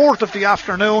his 4th of the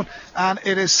afternoon, and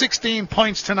it is 16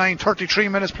 points to 9, 33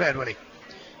 minutes played, Willie.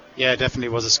 Yeah, definitely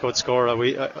was a good score.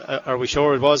 Are we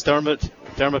sure it was Dermot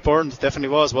Byrne? Definitely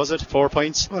was it? 4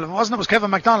 points? Well, if it wasn't, it was Kevin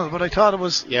MacDonald, but I thought it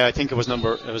was. Yeah, I think it was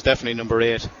definitely number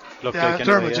 8. Looked yeah, like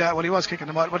Dermot, anyway, yeah. Well, he was kicking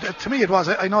them out, but to me it was.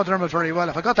 I know Dermot very well.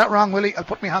 If I got that wrong, Willie, I'll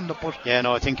put my hand up. But yeah,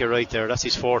 no, I think you're right there. That's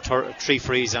his 3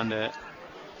 frees and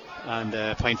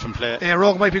a point from play.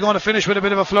 Rogue might be going to finish with a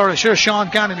bit of a flourish. Here's Sean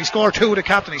Gannon. He scored 2, the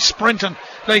captain. He's sprinting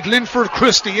like Linford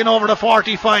Christie in over the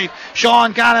 45.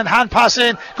 Sean Gannon, hand pass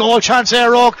in, goal chance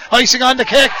here. Rogue icing on the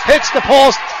cake, hits the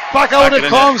post, back out it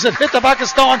comes. It hit the back of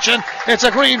Staunton. It's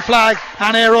a green flag,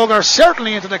 and Rogue are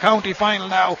certainly into the county final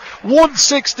now.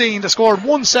 1-16. They scored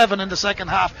 1-7 in the second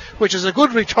half, which is a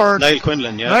good return. Niall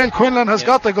Quinlan, yeah. Niall Quinlan has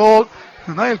got the goal.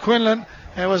 Niall Quinlan,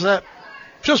 it was a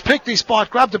just picked his spot,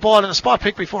 grabbed the ball in a spot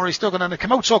pick before he stuck it, and it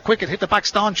came out so quick it hit the back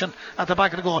stanchion at the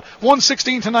back of the goal.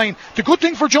 1-16 to 9. The good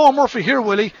thing for Joe Murphy here,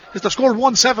 Willie, is they've scored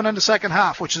 1-7 in the second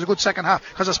half, which is a good second half,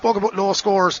 because I spoke about low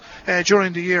scores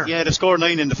during the year. Yeah, they scored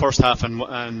 9 in the first half and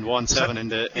 1-7 in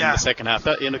the second half.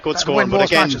 That in a good score, but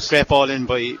again, matches. Great ball in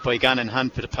by Gannon,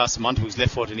 hand put it past him onto his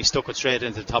left foot, and he stuck it straight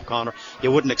into the top corner.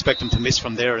 You wouldn't expect him to miss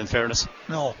from there, in fairness.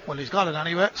 No, well, he's got it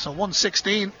anyway. So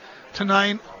 1-16 to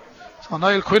 9. So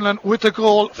Niall Quinlan with the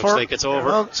goal. Looks like it's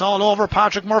over. It's all over.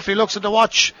 Patrick Murphy looks at the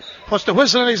watch, puts the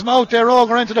whistle in his mouth. They're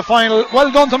over into the final.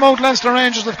 Well done to Mount Leinster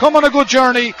Rangers. They've come on a good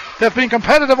journey. They've been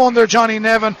competitive under Johnny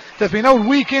Nevin. They've been out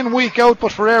week in, week out,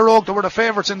 but for Éire Óg, they were the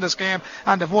favourites in this game,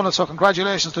 and they've won it. So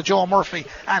congratulations to Joe Murphy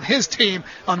and his team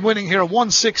on winning here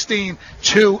 1-16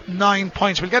 to 9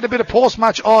 points. We'll get a bit of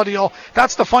post-match audio.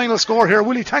 That's the final score here.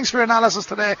 Willie, thanks for your analysis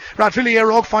today. Rathvilly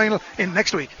Éire Óg final in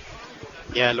next week.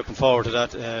 Yeah, looking forward to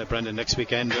that, Brendan. Next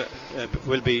weekend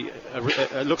will be.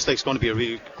 Looks like it's going to be a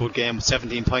really good game.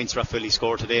 17 points Rathvilly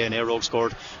scored today, and Éire Óg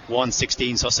scored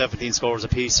 1-16, so 17 scores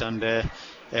apiece.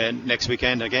 And next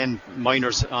weekend again,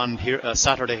 minors on here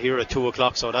Saturday here at 2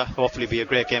 o'clock. So that hopefully be a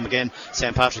great game again.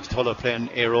 St Patrick's Tulla playing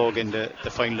Éire Óg in the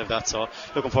final of that. So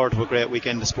looking forward to a great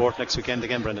weekend of sport next weekend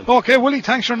again, Brendan. Okay, Willie,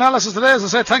 thanks for your analysis today. As I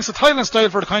said, thanks to Thailand Style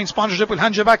for the kind sponsorship. We'll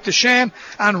hand you back to Shane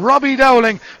and Robbie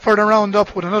Dowling for the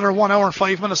roundup with another 1 hour and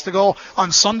 5 minutes to go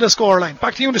on Sunday Scoreline.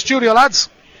 Back to you in the studio, lads.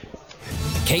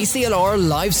 KCLR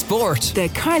Live Sport. The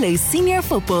Carlow Senior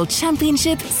Football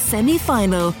Championship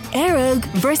semi-final. Éire Óg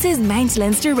versus Mount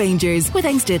Leinster Rangers, with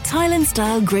thanks to Thailand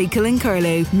Style Grey Cullen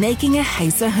Carlow, making a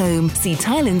house a home. See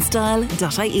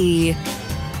thailandstyle.ie.